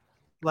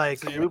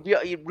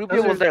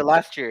 Rubio was there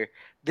last year.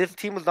 This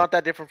team was not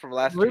that different from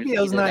last year.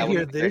 Rubio's not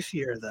here this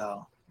year,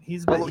 though.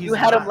 You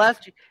had him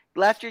last year.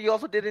 Last year, you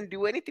also didn't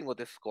do anything with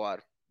this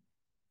squad.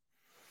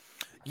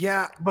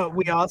 Yeah, but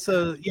we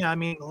also, I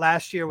mean,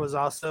 last year was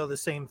also the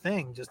same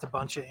thing, just a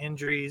bunch of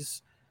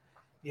injuries.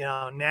 You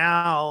know,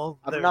 now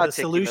the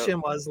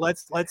solution was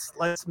let's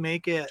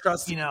make it,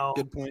 you know,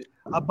 good point.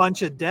 A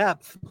bunch of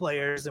depth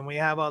players, and we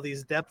have all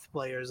these depth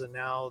players, and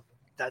now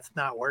that's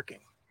not working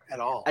at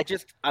all.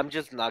 I'm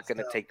just not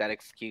gonna take that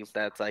excuse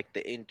that's like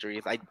the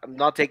injuries. I'm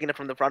not taking it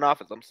from the front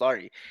office. I'm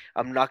sorry.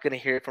 I'm not gonna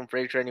hear it from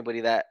Fraser or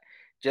anybody that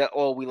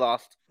we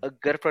lost a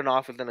good front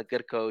office and a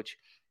good coach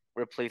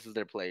replaces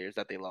their players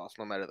that they lost,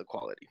 no matter the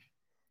quality.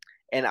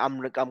 And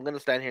I'm gonna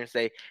stand here and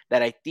say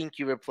that I think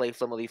you replace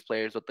some of these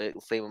players with the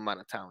same amount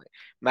of talent.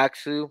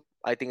 Maxu,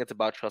 I think it's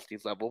about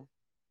Trusty's level.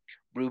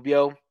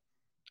 Rubio,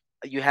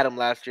 you had him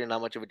last year,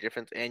 not much of a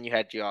difference, and you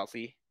had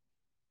Giossi.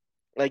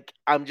 Like,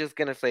 I'm just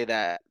gonna say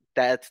that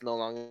that's no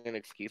longer an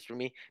excuse for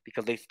me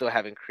because they still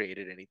haven't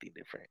created anything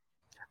different.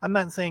 I'm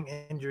not saying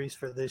injuries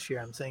for this year.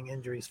 I'm saying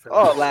injuries for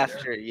Oh, last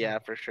last year. year, yeah,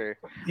 for sure.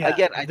 Yeah,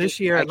 Again, this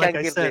year, I like can't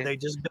I give said, the they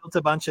just built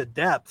a bunch of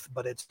depth,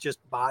 but it's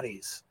just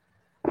bodies.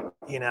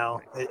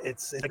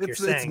 It's like you're It's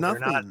saying, they're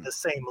not nothing. the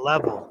same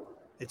level.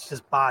 It's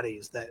just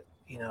bodies that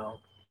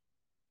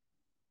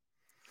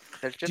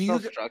there's Do just no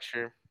you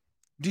structure.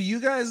 do you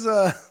guys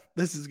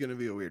this is gonna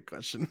be a weird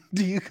question.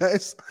 Do you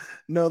guys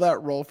know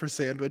that roll for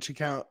sandwich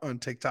account on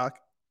TikTok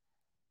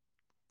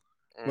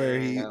where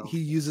No. he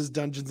uses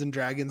Dungeons and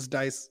Dragons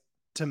dice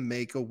to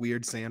make a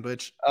weird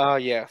sandwich? Oh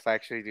yes, I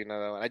actually do know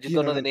that one. I just You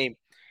don't know know what the name.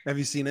 Have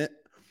you seen it?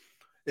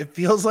 It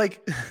feels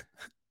like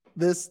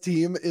this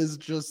team is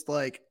just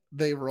like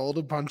they rolled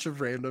a bunch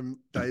of random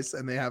dice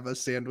and they have a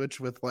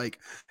sandwich with like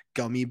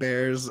gummy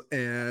bears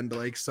and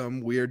like some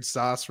weird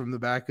sauce from the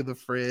back of the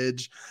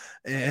fridge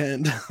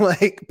and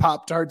like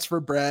Pop Tarts for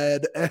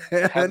bread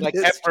Have and like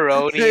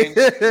pepperoni and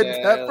yeah,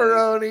 like,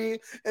 pepperoni.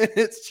 And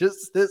it's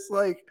just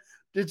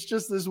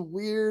this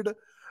weird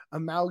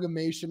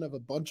amalgamation of a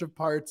bunch of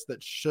parts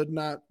that should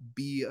not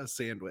be a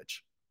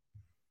sandwich.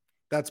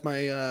 That's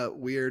my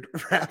weird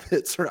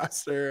Rapids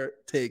roster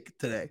take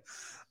today.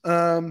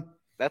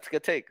 that's a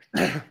good take.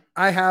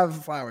 I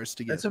have flowers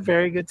to that's give. a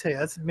very good take.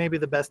 That's maybe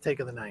the best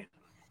take of the night.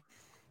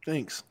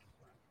 Thanks.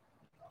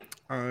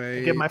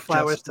 I give my just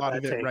flowers to thought that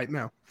of it take. right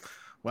now.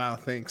 Wow,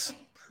 thanks.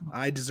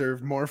 I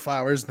deserve more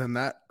flowers than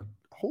that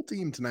whole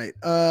team tonight.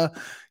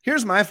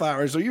 Here's my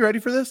flowers. Are you ready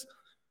for this?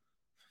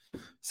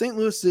 St.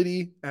 Louis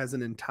City as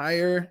an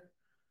entire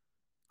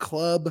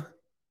club,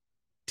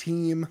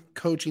 team,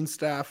 coaching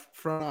staff,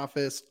 front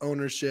office,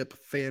 ownership,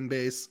 fan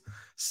base,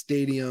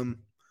 stadium,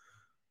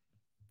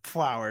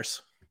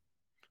 flowers.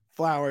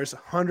 Flowers,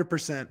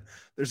 100%.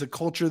 There's a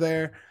culture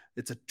there.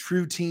 It's a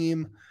true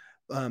team.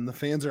 The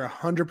fans are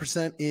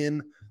 100%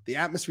 in. The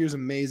atmosphere is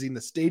amazing.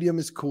 The stadium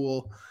is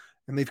cool.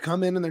 And they've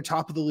come in and they're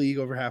top of the league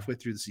over halfway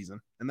through the season.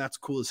 And that's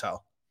cool as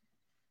hell.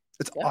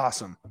 It's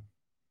awesome.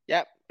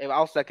 Yep,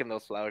 I'll second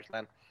those flowers,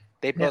 man.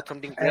 They built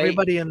something great.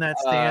 Everybody in that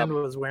stand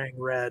was wearing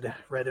red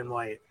and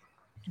white.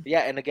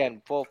 Yeah, and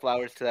again, full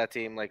flowers to that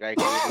team. Like I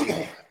agree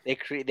with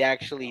you. They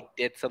actually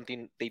did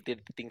something. They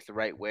did things the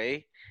right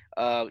way.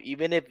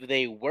 Even if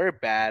they were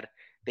bad,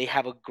 they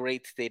have a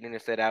great stadium to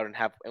sit out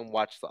and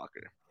watch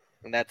soccer,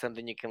 and that's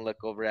something you can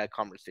look over at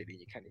Commerce City.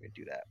 You can't even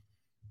do that.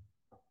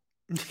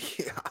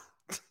 Yeah.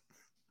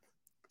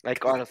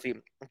 Like honestly,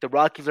 the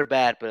Rockies are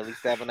bad, but at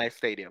least they have a nice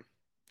stadium.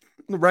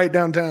 Right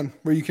downtown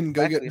where you can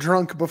go Exactly. get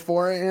drunk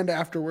before and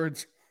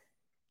afterwards.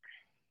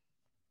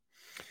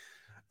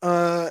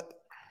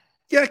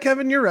 Yeah,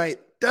 Kevin, you're right.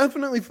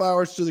 Definitely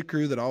flowers to the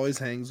crew that always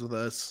hangs with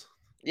us.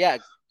 Yeah,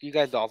 you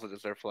guys also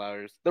deserve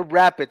flowers. The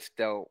Rapids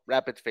don't.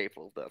 Rapids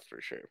faithful does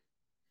for sure.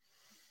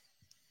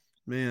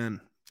 Man,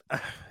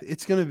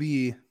 it's going to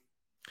be,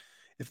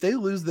 if they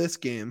lose this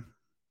game,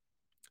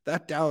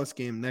 that Dallas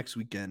game next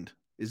weekend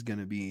is going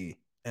to be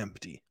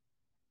empty.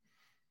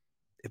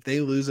 If they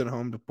lose at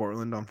home to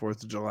Portland on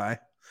 4th of July,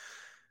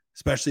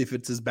 especially if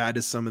it's as bad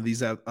as some of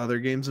these other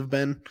games have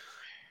been,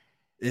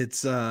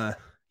 it's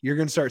you're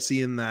going to start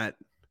seeing that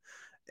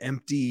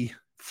empty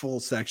full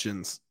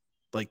sections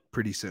like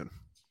pretty soon.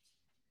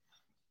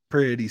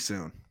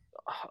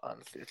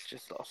 Honestly, it's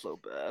just all so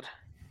bad.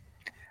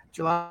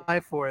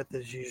 July 4th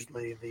is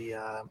usually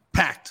the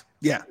packed.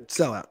 Yeah,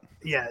 sellout.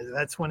 Yeah,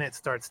 that's when it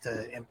starts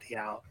to empty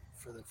out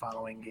for the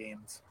following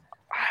games.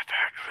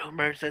 I've heard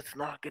rumors it's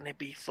not going to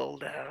be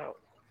sold out.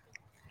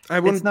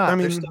 It's not.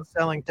 They're still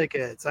selling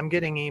tickets. I'm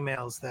getting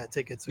emails that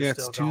tickets are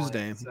still going.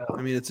 Yeah, it's Tuesday. So,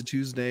 I mean, it's a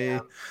Tuesday,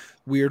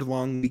 weird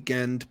long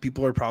weekend.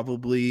 People are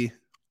probably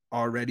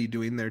already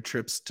doing their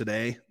trips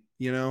today,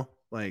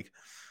 like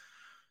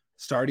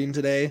starting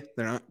today.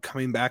 They're not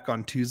coming back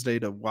on Tuesday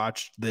to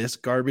watch this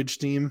garbage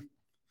team.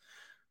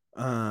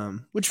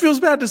 Which feels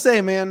bad to say,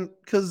 man,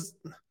 because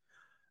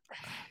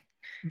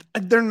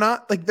they're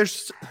not like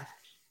it's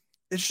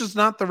just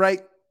not the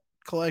right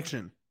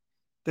collection.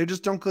 They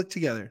just don't click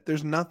together.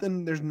 There's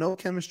no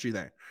chemistry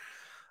there.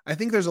 I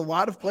think there's a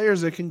lot of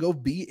players that can go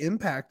be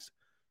impact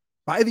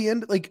by the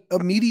end, like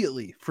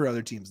immediately for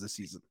other teams this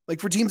season, like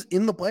for teams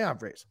in the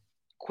playoff race.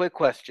 Quick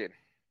question.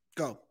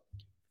 Go.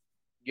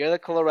 You're the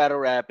Colorado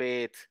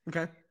Rapids.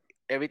 Okay.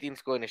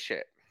 Everything's going to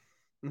shit.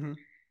 Mm-hmm.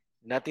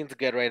 Nothing's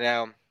good right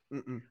now.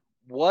 Mm-mm.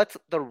 What's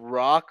the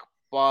rock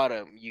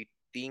bottom you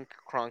think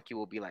Kroenke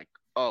will be like,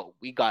 oh,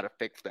 we got to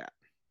fix that?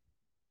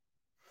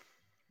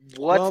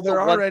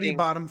 They're already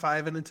bottom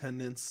 5 in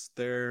attendance.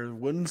 They're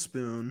wooden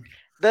spoon.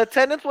 The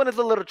attendance one is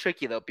a little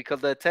tricky, though,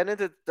 because the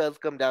attendance does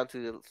come down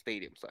to the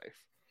stadium size.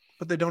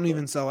 But they don't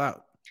even sell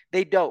out.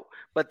 They don't,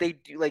 but they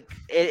do. Like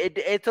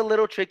it's a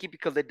little tricky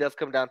because it does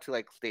come down to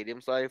like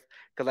stadium size.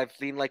 Because I've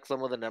seen like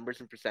some of the numbers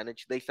and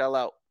percentage, they sell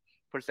out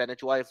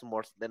percentage-wise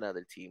more than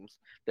other teams.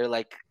 They're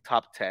like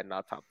top 10,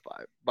 not top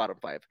 5, bottom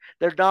 5.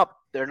 They're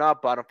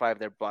not bottom 5,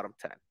 they're bottom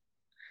 10.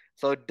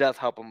 So it does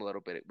help them a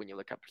little bit when you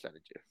look at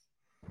percentages.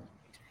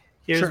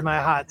 Here's my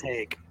hot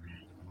take.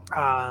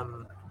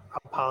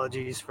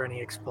 Apologies for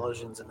any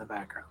explosions in the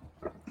background.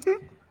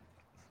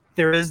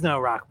 There is no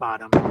rock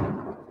bottom.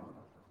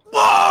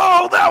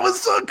 Whoa, that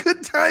was so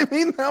good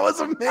timing. That was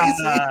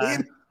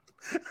amazing.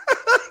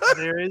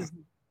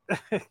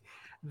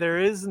 There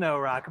is no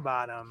rock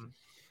bottom.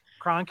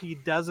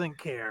 Kroenke doesn't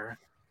care.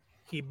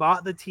 He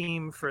bought the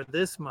team for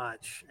this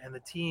much, and the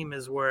team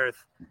is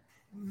worth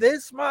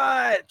this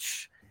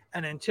much.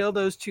 And until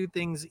those two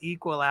things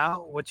equal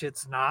out, which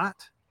it's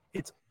not,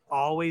 it's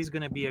always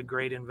going to be a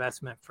great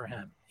investment for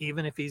him.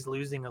 Even if he's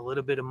losing a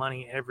little bit of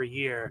money every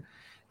year,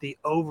 the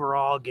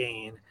overall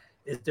gain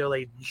is still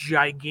a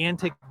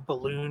gigantic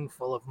balloon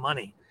full of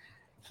money.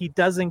 He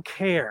doesn't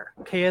care.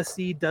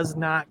 KSC does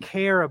not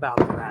care about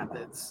the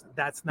Rapids.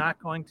 That's not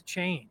going to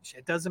change.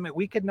 It doesn't matter.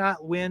 We could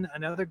not win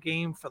another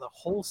game for the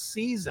whole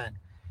season.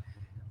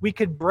 We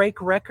could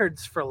break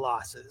records for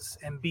losses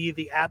and be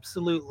the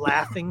absolute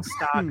laughing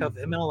stock of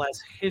MLS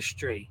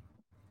history,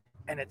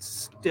 and it's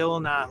still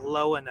not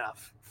low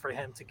enough for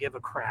him to give a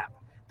crap.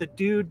 The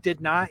dude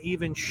did not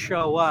even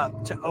show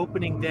up to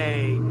opening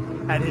day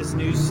at his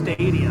new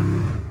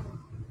stadium.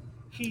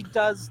 He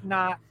does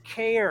not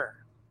care.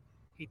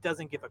 He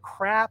doesn't give a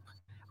crap.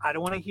 I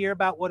don't want to hear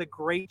about what a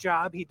great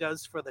job he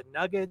does for the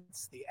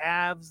Nuggets, the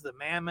Avs, the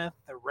Mammoth,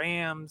 the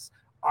Rams,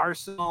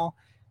 Arsenal.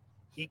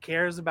 He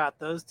cares about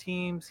those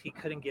teams. He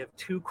couldn't give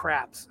two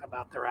craps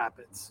about the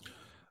Rapids.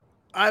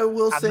 I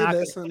will I'm say not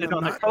this. going to put it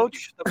on the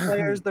coach, the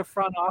players, the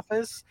front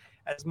office,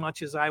 as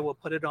much as I will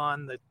put it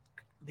on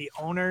the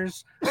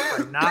owners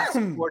for not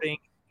supporting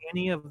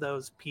any of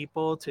those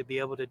people to be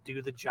able to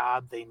do the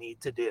job they need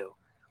to do.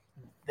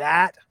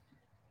 That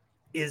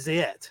is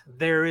it.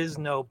 There is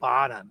no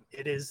bottom.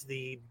 It is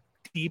the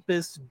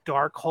deepest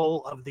dark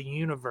hole of the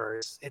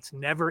universe. It's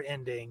never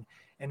ending,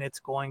 and it's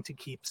going to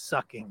keep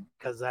sucking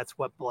because that's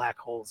what black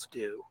holes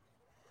do.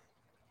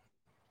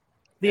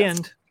 The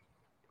end.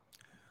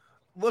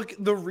 Look,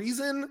 the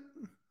reason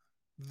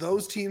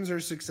those teams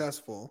are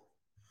successful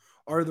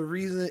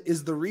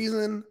is the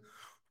reason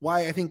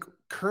why I think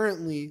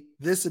currently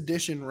this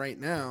edition right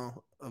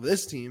now of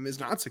this team is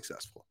not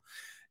successful,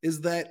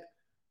 is that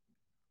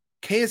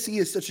KSE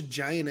is such a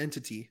giant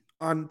entity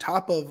on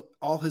top of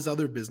all his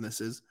other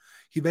businesses.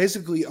 He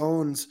basically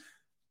owns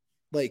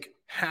like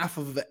half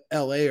of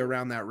LA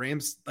around that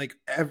Rams, like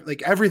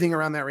everything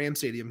around that Rams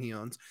stadium he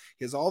owns.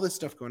 He has all this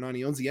stuff going on.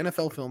 He owns the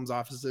NFL Films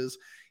offices.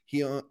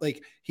 He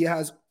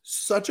has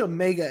such a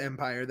mega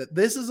empire that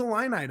this is a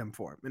line item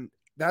for him. And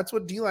that's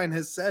what D-Line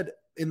has said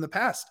in the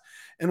past.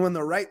 And when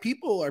the right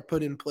people are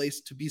put in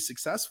place to be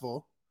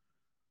successful,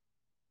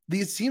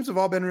 these teams have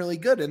all been really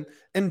good.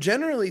 And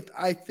generally,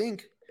 I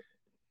think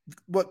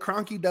what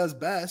Kroenke does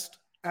best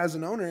as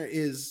an owner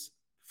is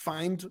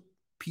find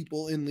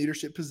people in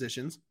leadership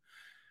positions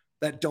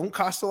that don't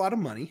cost a lot of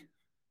money.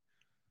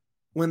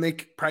 When they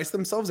price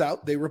themselves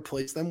out, they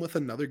replace them with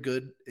another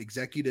good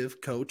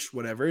executive coach,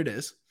 whatever it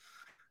is,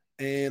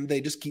 and they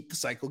just keep the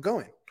cycle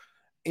going.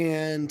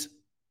 And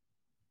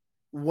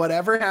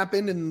whatever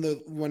happened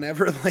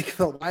whenever like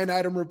the line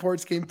item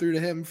reports came through to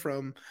him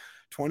from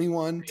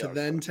 21 to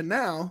then to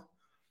now,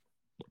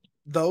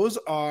 those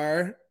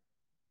are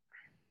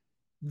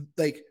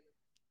like,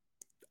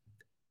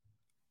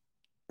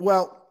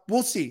 well,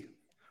 we'll see.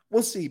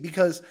 We'll see,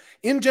 because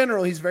in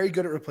general, he's very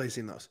good at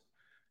replacing those.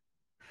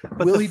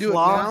 But will the he do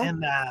flaw it now? in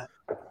that,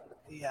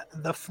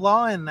 the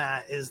flaw in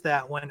that is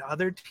that when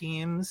other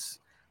teams'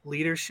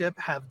 leadership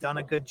have done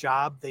a good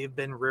job, they've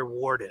been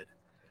rewarded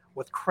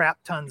with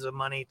crap tons of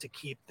money to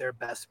keep their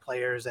best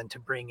players and to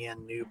bring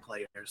in new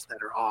players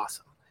that are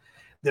awesome.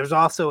 There's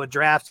also a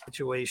draft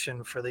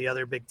situation for the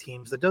other big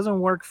teams that doesn't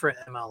work for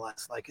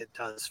MLS like it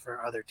does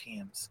for other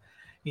teams,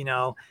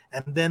 and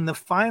then the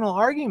final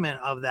argument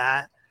of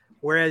that,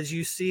 whereas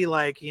you see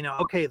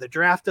okay, the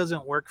draft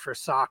doesn't work for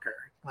soccer.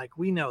 Like,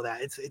 we know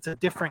that it's a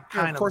different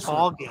kind of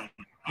ball game,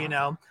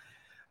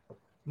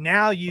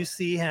 Now you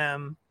see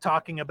him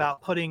talking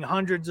about putting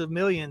hundreds of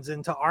millions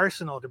into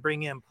Arsenal to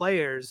bring in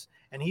players,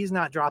 and he's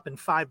not dropping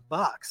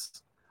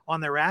 $5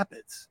 on the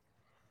Rapids.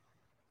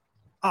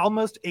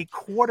 Almost a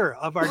quarter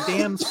of our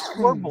damn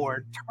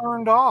scoreboard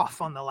turned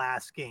off on the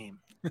last game.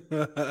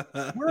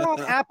 We're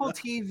on Apple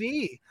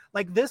TV.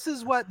 Like, this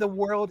is what the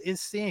world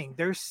is seeing.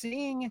 They're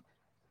seeing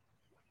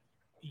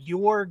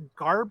your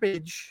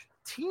garbage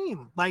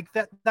team. Like,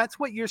 that's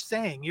what you're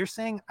saying. You're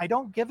saying, I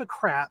don't give a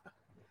crap.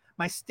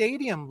 My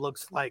stadium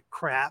looks like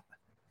crap.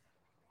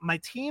 My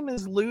team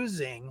is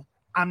losing.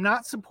 I'm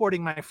not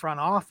supporting my front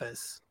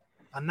office.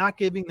 I'm not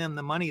giving them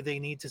the money they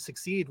need to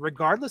succeed,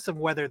 regardless of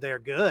whether they're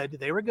good.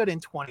 They were good in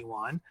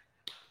 21.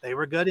 They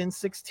were good in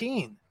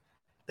 16.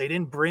 They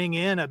didn't bring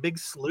in a big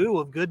slew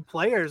of good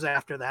players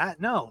after that.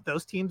 No,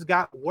 those teams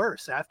got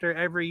worse after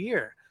every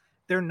year.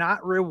 They're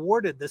not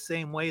rewarded the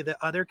same way that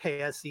other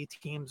KSC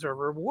teams are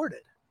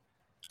rewarded.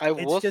 I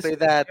will say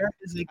that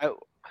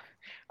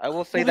I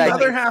will say Well, that the I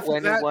other think half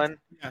of that. 21.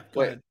 Yeah, go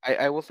Wait, ahead.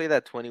 I will say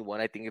that 21.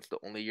 I think it's the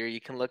only year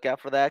you can look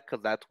at for that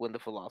because that's when the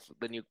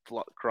new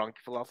Kroenke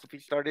philosophy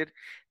started.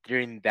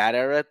 During that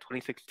era,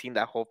 2016,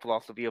 that whole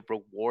philosophy of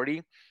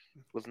rewarding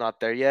was not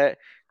there yet.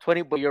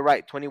 20, but you're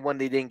right. 21,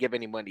 they didn't give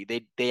any money.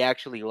 They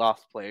actually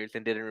lost players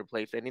and didn't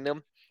replace any of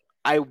them.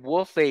 I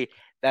will say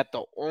that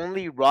the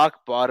only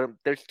rock bottom,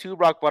 there's two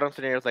rock bottom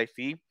scenarios I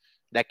see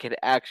that could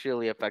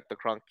actually affect the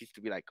Kroenkes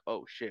to be like,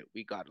 oh shit,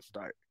 we got to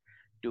start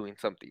doing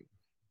something.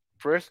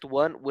 First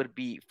one would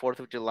be Fourth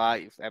of July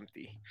is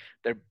empty.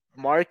 Their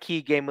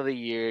marquee game of the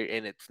year,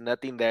 and it's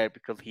nothing there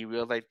because he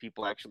realized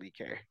people actually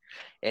care,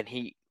 and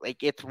he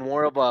like it's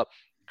more of a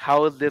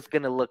how is this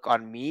gonna look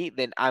on me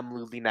than I'm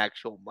losing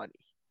actual money.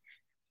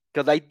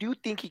 Because I do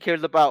think he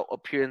cares about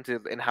appearances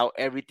and how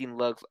everything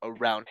looks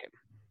around him.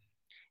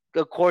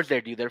 Of course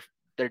they do.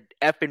 They're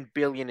effing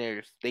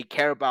billionaires. They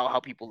care about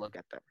how people look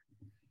at them.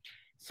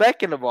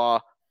 Second of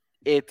all,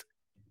 it's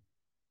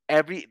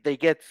they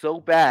get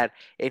so bad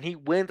and he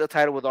wins a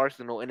title with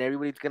Arsenal and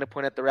everybody's gonna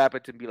point at the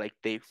Rapids and be like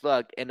they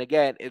suck. And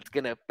again, it's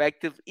gonna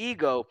affect his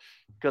ego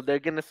because they're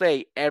gonna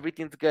say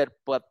everything's good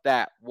but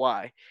that.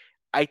 Why?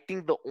 I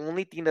think the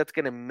only thing that's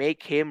gonna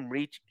make him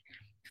reach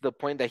to the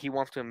point that he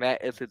wants to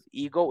met is his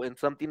ego, and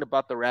something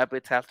about the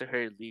Rapids has to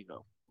hurt his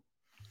ego.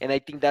 And I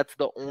think that's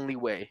the only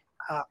way.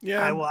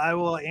 Yeah. I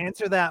will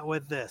answer that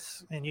with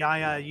this, and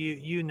Yaya,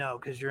 you know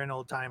because you're an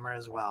old timer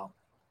as well.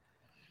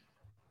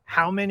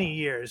 How many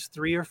years,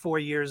 3 or 4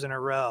 years in a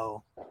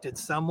row, did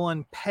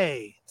someone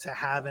pay to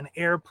have an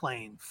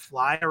airplane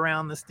fly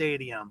around the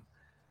stadium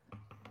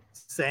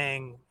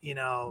saying,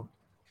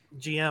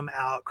 GM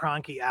out,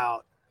 Kroenke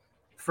out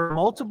for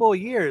multiple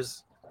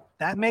years?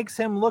 That makes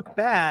him look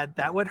bad.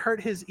 That would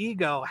hurt his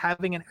ego,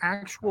 having an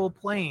actual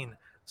plane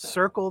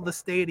circle the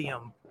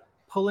stadium,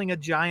 pulling a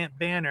giant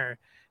banner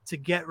to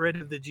get rid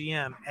of the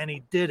GM, and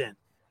he didn't.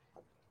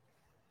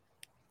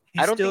 He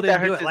I don't still think that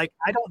didn't do hurts it. Like,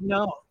 I don't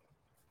know.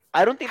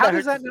 I don't think How that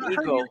does hurts that his not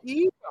hurt ego your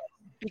ego?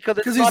 because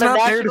it's Because not he's a not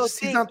there to national he's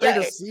thing. not there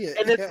Yeah, to see it.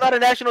 and it's not a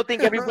national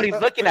thing everybody's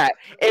looking at.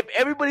 If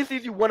everybody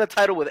sees you won a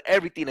title with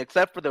everything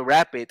except for the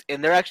Rapids,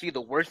 and they're actually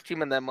the worst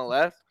team in the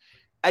MLS,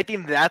 I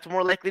think that's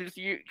more likely to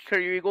see hurt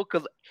your ego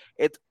because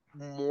it's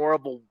more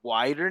of a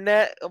wider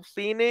net of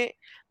seeing it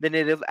than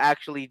it is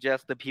actually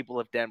just the people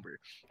of Denver.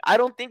 I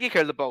don't think he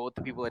cares about what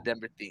the people of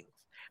Denver think,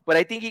 but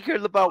I think he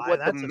cares about what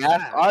the That's a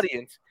mass fact.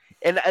 audience,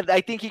 and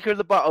I think he cares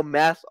about a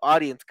mass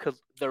audience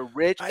because they're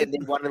rich I and they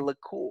want to look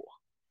cool.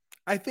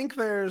 I think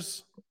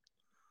there's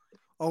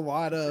a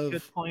lot That's a of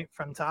good point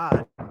from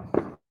Todd.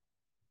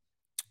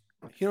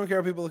 he don't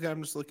care how people look at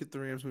him. Just look at the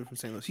Rams move from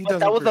St. Louis. He But doesn't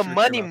that was for a sure care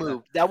money about that.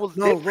 move. That was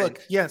No, different.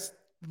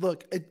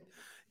 look.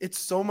 It's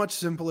so much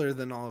simpler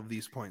than all of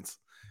these points.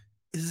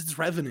 It's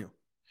revenue.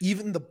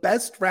 Even the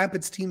best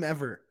Rapids team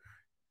ever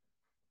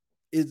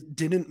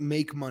didn't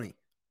make money.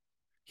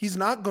 He's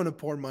not going to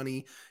pour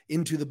money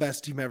into the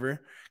best team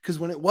ever because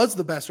when it was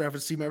the best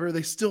Rapids team ever,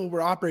 they still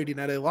were operating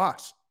at a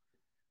loss.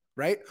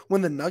 Right?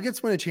 When the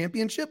Nuggets win a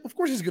championship, of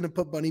course he's going to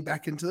put money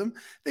back into them.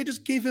 They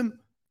just gave him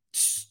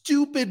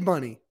stupid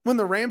money. When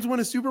the Rams win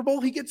a Super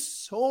Bowl, he gets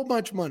so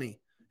much money.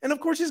 And of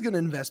course he's going to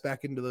invest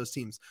back into those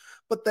teams.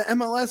 But the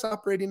MLS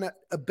operating at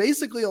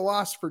basically a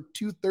loss for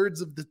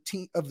 2/3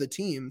 of the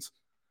teams,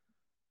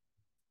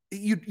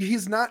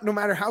 he's not, no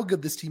matter how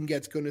good this team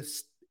gets, going to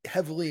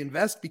heavily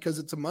invest because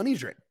it's a money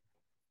drain.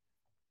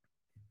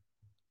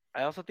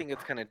 I also think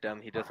it's kind of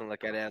dumb. He doesn't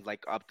look at it as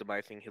like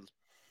optimizing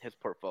his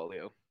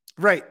portfolio.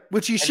 Right,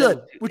 which he And should,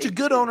 then- which a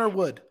good owner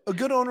would. A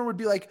good owner would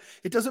be like,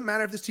 it doesn't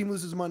matter if this team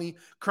loses money.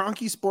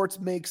 Kroenke Sports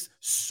makes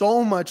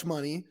so much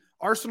money.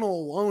 Arsenal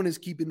alone is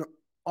keeping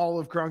all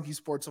of Kroenke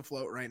Sports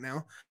afloat right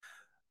now.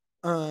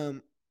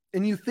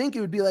 And you think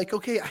it would be like,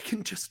 okay, I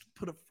can just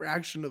put a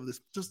fraction of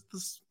this, just the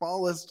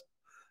smallest,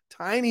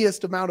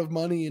 tiniest amount of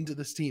money into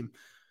this team.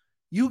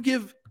 You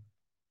give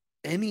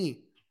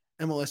any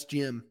MLS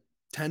GM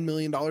 $10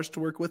 million to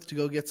work with to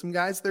go get some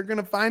guys, they're going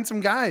to find some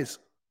guys.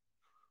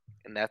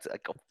 And that's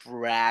like a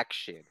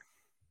fraction.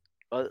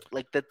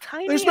 Like the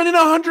tiny They're spending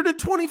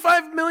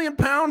 125 million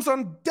pounds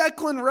on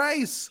Declan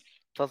Rice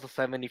plus the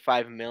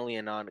 75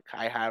 million on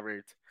Kai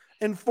Havertz.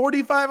 and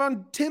 45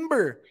 on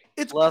Timber.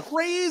 It's Plus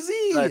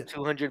crazy. The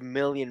 200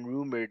 million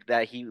rumored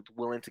that he was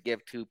willing to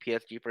give to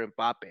PSG for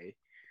Mbappe.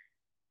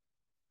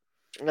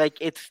 Like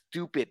it's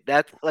stupid.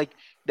 That's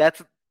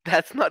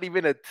not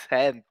even a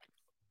 10th.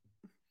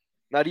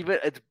 Not even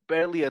it's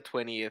barely a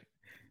 20th.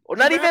 Or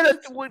not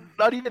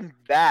even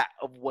that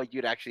of what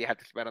you'd actually have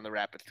to spend on the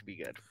Rapids to be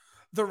good.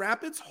 The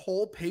Rapids'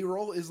 whole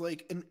payroll is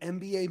like an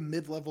NBA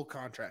mid-level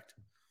contract.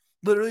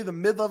 Literally, the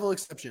mid-level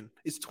exception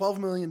is $12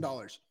 million.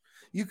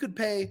 You could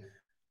pay,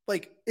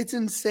 like, it's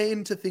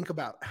insane to think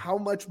about how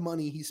much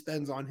money he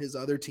spends on his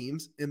other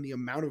teams and the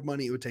amount of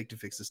money it would take to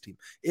fix this team.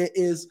 It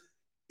is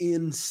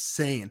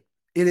insane.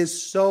 It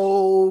is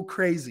so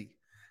crazy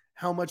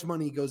how much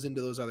money goes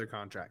into those other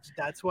contracts.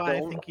 That's why I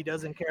think he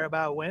doesn't care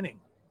about winning.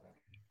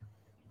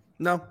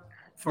 No,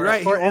 you're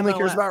right. He only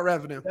cares about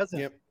revenue.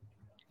 Yep.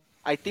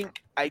 I think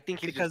he's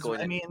because just going.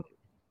 I mean,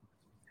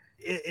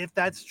 if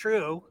that's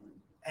true,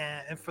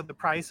 and for the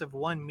price of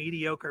one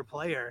mediocre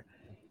player,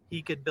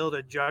 he could build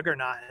a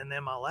juggernaut in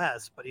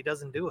MLS, but he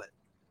doesn't do it.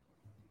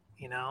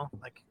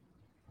 Like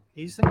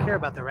he just didn't care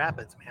about the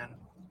Rapids, man.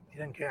 He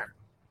didn't care.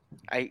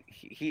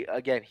 He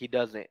again, he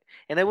doesn't,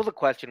 and it was a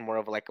question more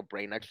of like a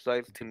brain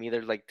exercise to me.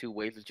 There's like two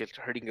ways. It's just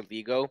hurting his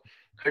ego.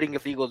 Hurting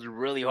his ego is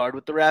really hard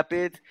with the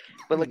Rapids,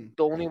 but like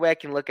the only way I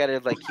can look at it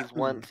is like he's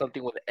won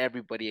something with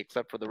everybody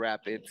except for the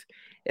Rapids,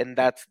 and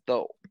that's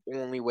the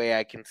only way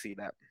I can see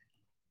that.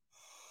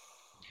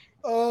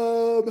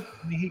 I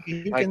mean,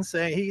 he Like, can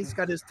say he's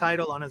got his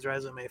title on his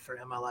resume for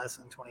MLS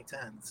in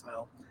 2010.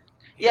 So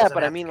yeah,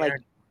 but I mean like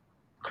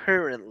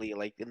currently,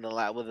 like within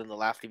the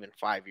last even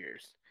 5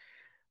 years,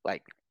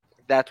 like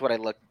that's what I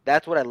look.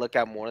 That's what I look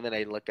at more than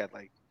I look at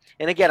like.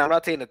 And again, I'm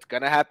not saying it's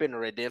gonna happen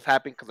or it is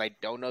happening because I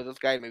don't know this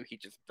guy. Maybe he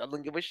just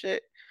doesn't give a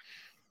shit.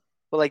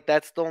 But like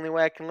that's the only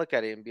way I can look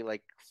at it and be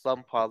like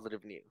some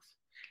positive news.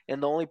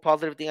 And the only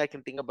positive thing I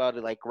can think about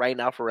it like right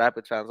now for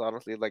Rapids fans,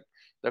 honestly, is like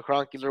the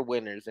Cronkies are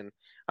winners, and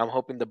I'm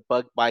hoping the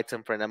bug bites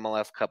them for an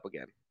MLS Cup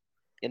again.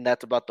 And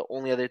that's about the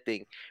only other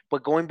thing.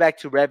 But going back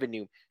to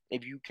revenue,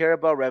 if you care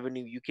about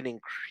revenue, you can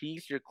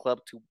increase your club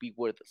to be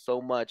worth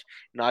so much,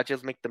 not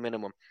just make the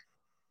minimum.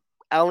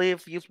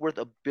 LAFC is worth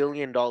 $1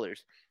 billion.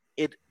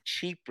 It's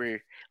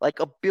cheaper, like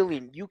 $1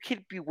 billion. You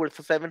could be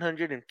worth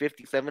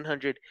 750,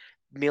 $700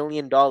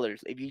 million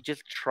if you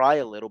just try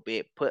a little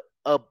bit. Put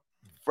a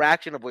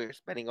fraction of what you're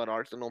spending on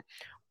Arsenal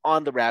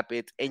on the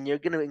Rapids, and you're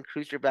gonna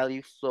increase your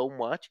value so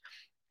much.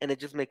 And it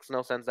just makes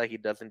no sense that he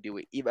doesn't do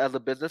it. Even as a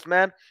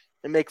businessman,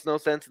 it makes no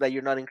sense that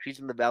you're not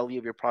increasing the value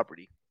of your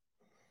property.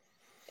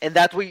 And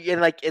that's what and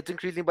like it's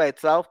increasing by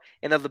itself.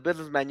 And as a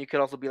businessman, you could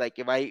also be like,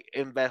 if I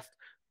invest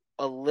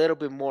a little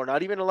bit more,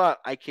 not even a lot,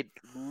 I could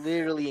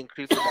literally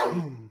increase the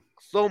value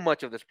so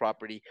much of this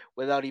property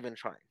without even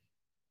trying.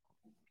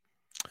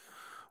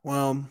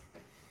 Well,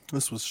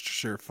 this was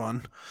sure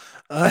fun.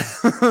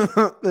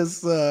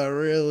 This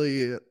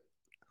really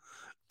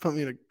put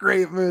me in a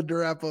great mood to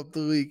wrap up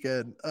the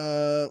weekend.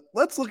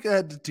 Let's look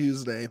ahead to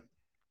Tuesday.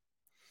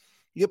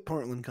 You get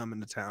Portland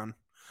coming to town.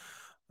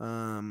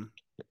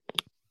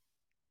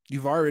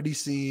 You've already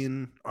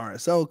seen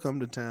RSL come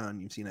to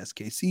town. You've seen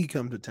SKC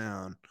come to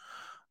town.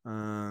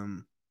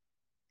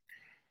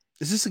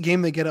 Is this a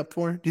game they get up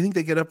for? Do you think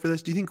they get up for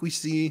this? Do you think we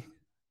see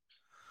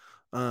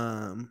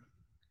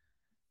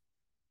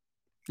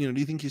do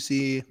you think you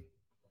see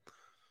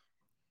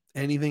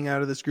anything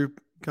out of this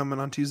group coming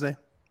on Tuesday?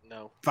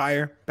 No.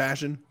 Fire,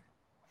 passion,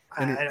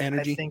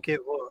 energy? I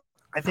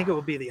think it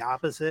will be the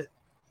opposite.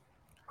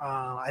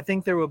 I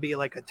think there will be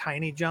like a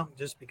tiny jump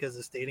just because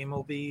the stadium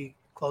will be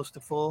close to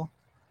full.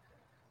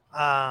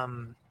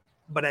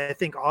 But I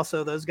think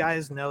also those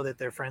guys know that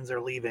their friends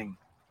are leaving.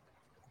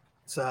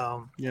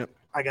 So yep.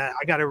 I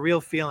got a real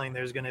feeling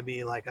there's going to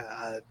be like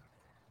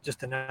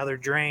just another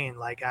drain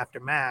like after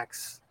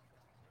Max,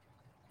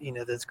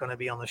 that's going to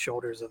be on the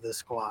shoulders of this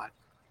squad.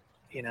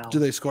 Do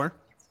they score?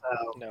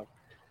 No.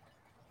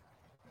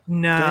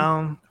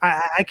 No,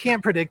 I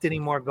can't predict any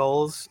more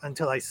goals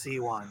until I see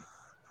one.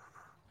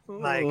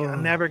 Like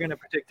I'm never going to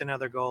predict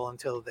another goal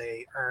until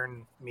they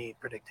earn me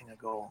predicting a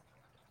goal.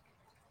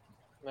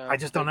 No, I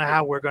just don't know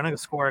how we're going to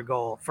score a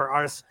goal for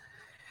us.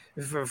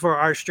 For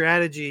our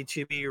strategy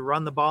to be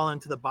run the ball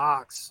into the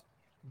box,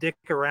 dick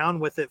around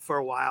with it for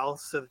a while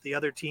so that the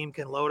other team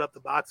can load up the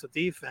box with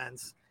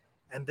defense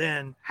and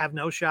then have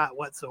no shot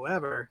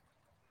whatsoever.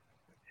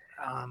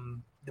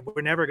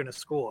 We're never going to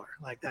score.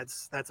 Like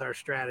that's our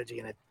strategy,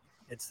 and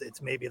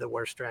it's maybe the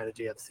worst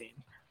strategy I've seen.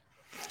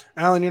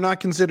 Alan, you're not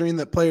considering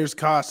that players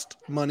cost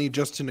money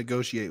just to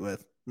negotiate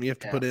with. You have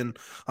to put in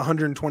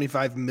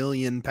 125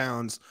 million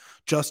pounds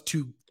just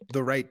to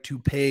the right to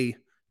pay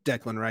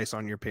Declan Rice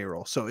on your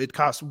payroll. So it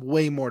costs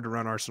way more to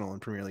run Arsenal in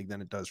Premier League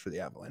than it does for the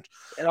Avalanche.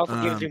 It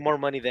also gives you more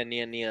money than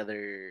any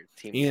other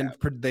team. And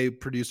they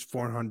produced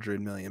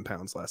 400 million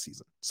pounds last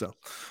season. So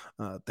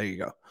there you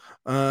go.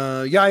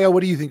 Yeah.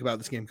 What do you think about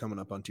this game coming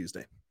up on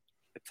Tuesday?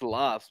 It's a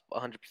loss,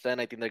 100%.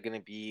 I think they're going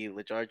to be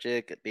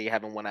lethargic. They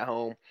haven't won at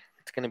home.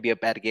 It's going to be a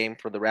bad game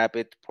for the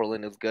Rapids.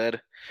 Portland is good.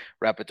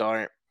 Rapids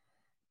aren't.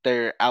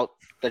 They're out.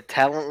 Their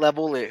talent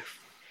level is.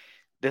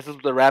 This is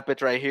the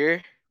Rapids right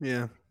here.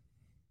 Yeah.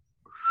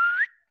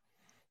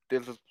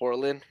 This is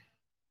Portland.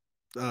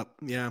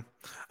 Yeah.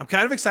 I'm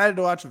kind of excited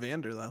to watch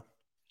Vander, though.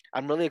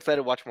 I'm really excited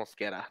to watch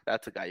Mosquera.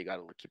 That's a guy you got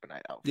to keep an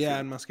eye out for. Yeah,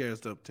 and Mosquera's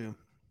dope, too.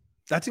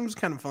 That team's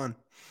kind of fun.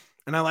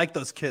 And I like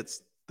those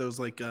kits. Those,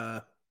 like,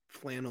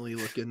 flannelly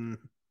looking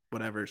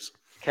whatevers.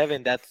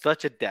 Kevin, that's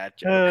such a dad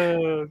joke.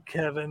 Oh,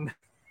 Kevin.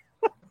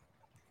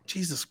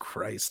 Jesus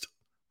Christ.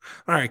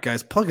 All right,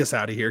 guys, plug us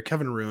out of here.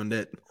 Kevin ruined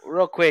it.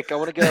 Real quick, I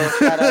want to go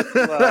shout out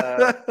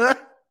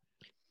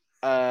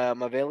to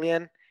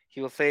Mavilian. He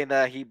was saying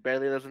that he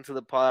barely listened to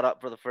the pod up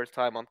for the first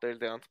time on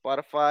Thursday on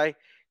Spotify.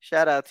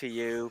 Shout out to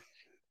you.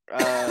 We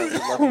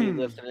love you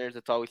listeners.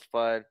 It's always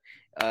fun.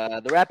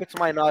 The Rapids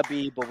might not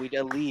be, but we'd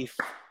at least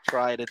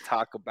try to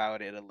talk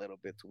about it a little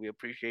bit. So we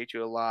appreciate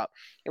you a lot.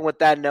 And with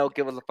that note,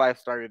 give us a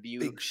 5-star review.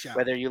 Big shout.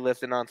 Whether you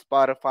listen on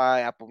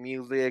Spotify, Apple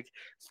Music,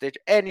 Stitch,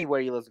 anywhere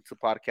you listen to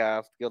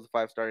podcasts, give us a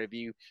 5-star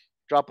review.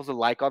 Drop us a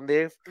like on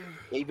this.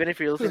 Even if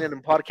you're listening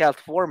in podcast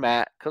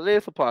format, because it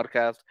is a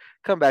podcast,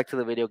 come back to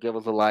the video, give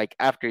us a like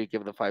after you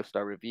give the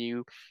 5-star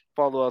review.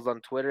 Follow us on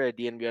Twitter at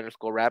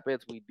DNB_Rapids.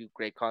 We do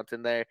great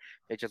content there.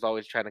 It's just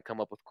always trying to come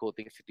up with cool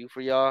things to do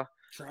for y'all.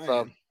 Trying.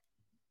 So,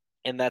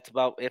 and that's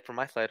about it from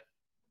my side.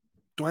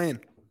 Dwayne.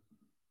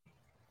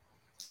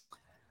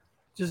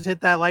 Just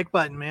hit that like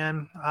button,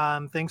 man.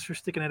 Thanks for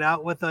sticking it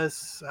out with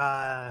us.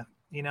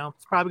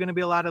 It's probably going to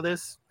be a lot of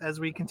this as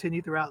we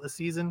continue throughout the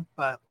season,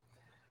 but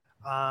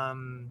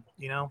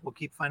we'll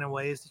keep finding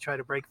ways to try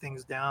to break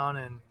things down,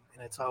 and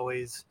it's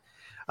always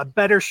a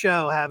better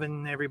show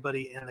having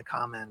everybody in the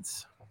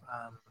comments.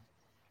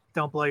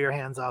 Don't blow your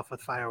hands off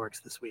with fireworks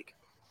this week.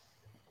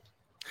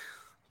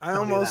 I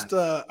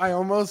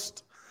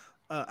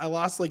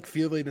lost like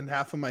feeling in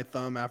half of my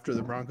thumb after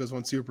the Broncos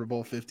won Super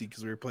Bowl 50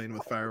 because we were playing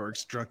with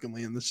fireworks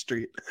drunkenly in the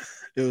street.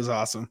 It was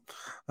awesome.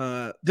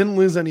 Didn't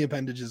lose any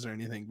appendages or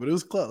anything, but it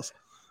was close.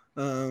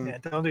 Yeah,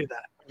 don't do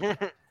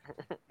that.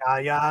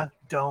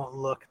 Don't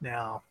look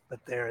now,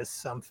 but there is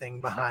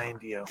something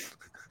behind you.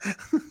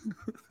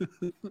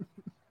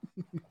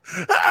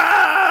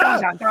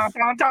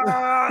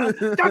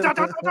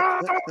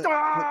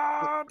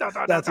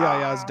 That's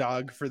Yaya's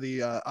dog for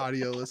the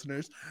audio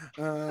listeners.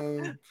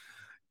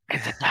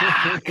 It's a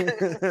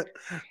dog.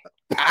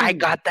 I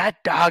got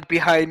that dog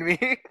behind me.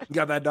 You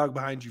got that dog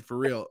behind you for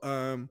real.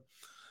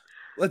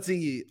 Let's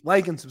see.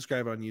 Like and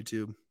subscribe on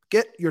YouTube.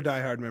 Get your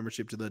diehard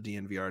membership to the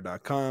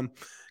DNVR.com.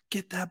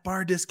 Get that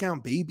bar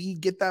discount, baby.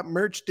 Get that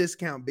merch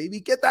discount, baby.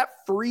 Get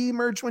that free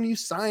merch when you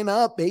sign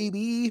up,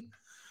 baby.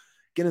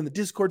 Get in the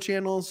Discord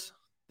channels.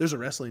 There's a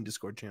wrestling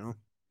Discord channel.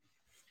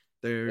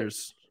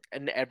 There's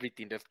and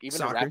everything, just even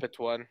soccer. the Rapids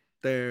one.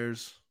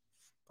 There's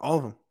all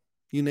of them.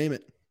 You name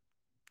it.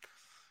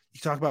 You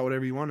can talk about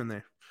whatever you want in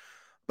there,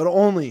 but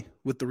only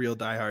with the real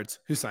diehards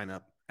who sign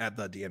up at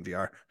the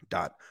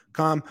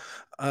DNVR.com.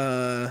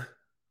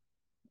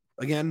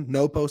 Again,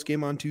 no post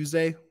game on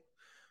Tuesday.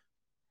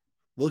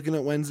 Looking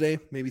at Wednesday,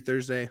 maybe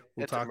Thursday.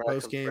 We'll talk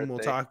post game. We'll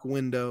talk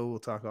window. We'll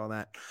talk all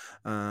that.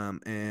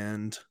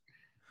 And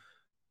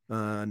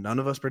none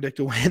of us predict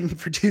a win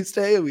for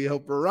Tuesday. We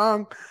hope we're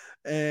wrong.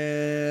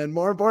 And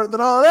more important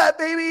than all of that,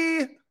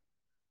 baby,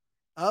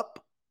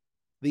 up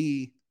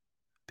the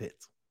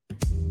pits.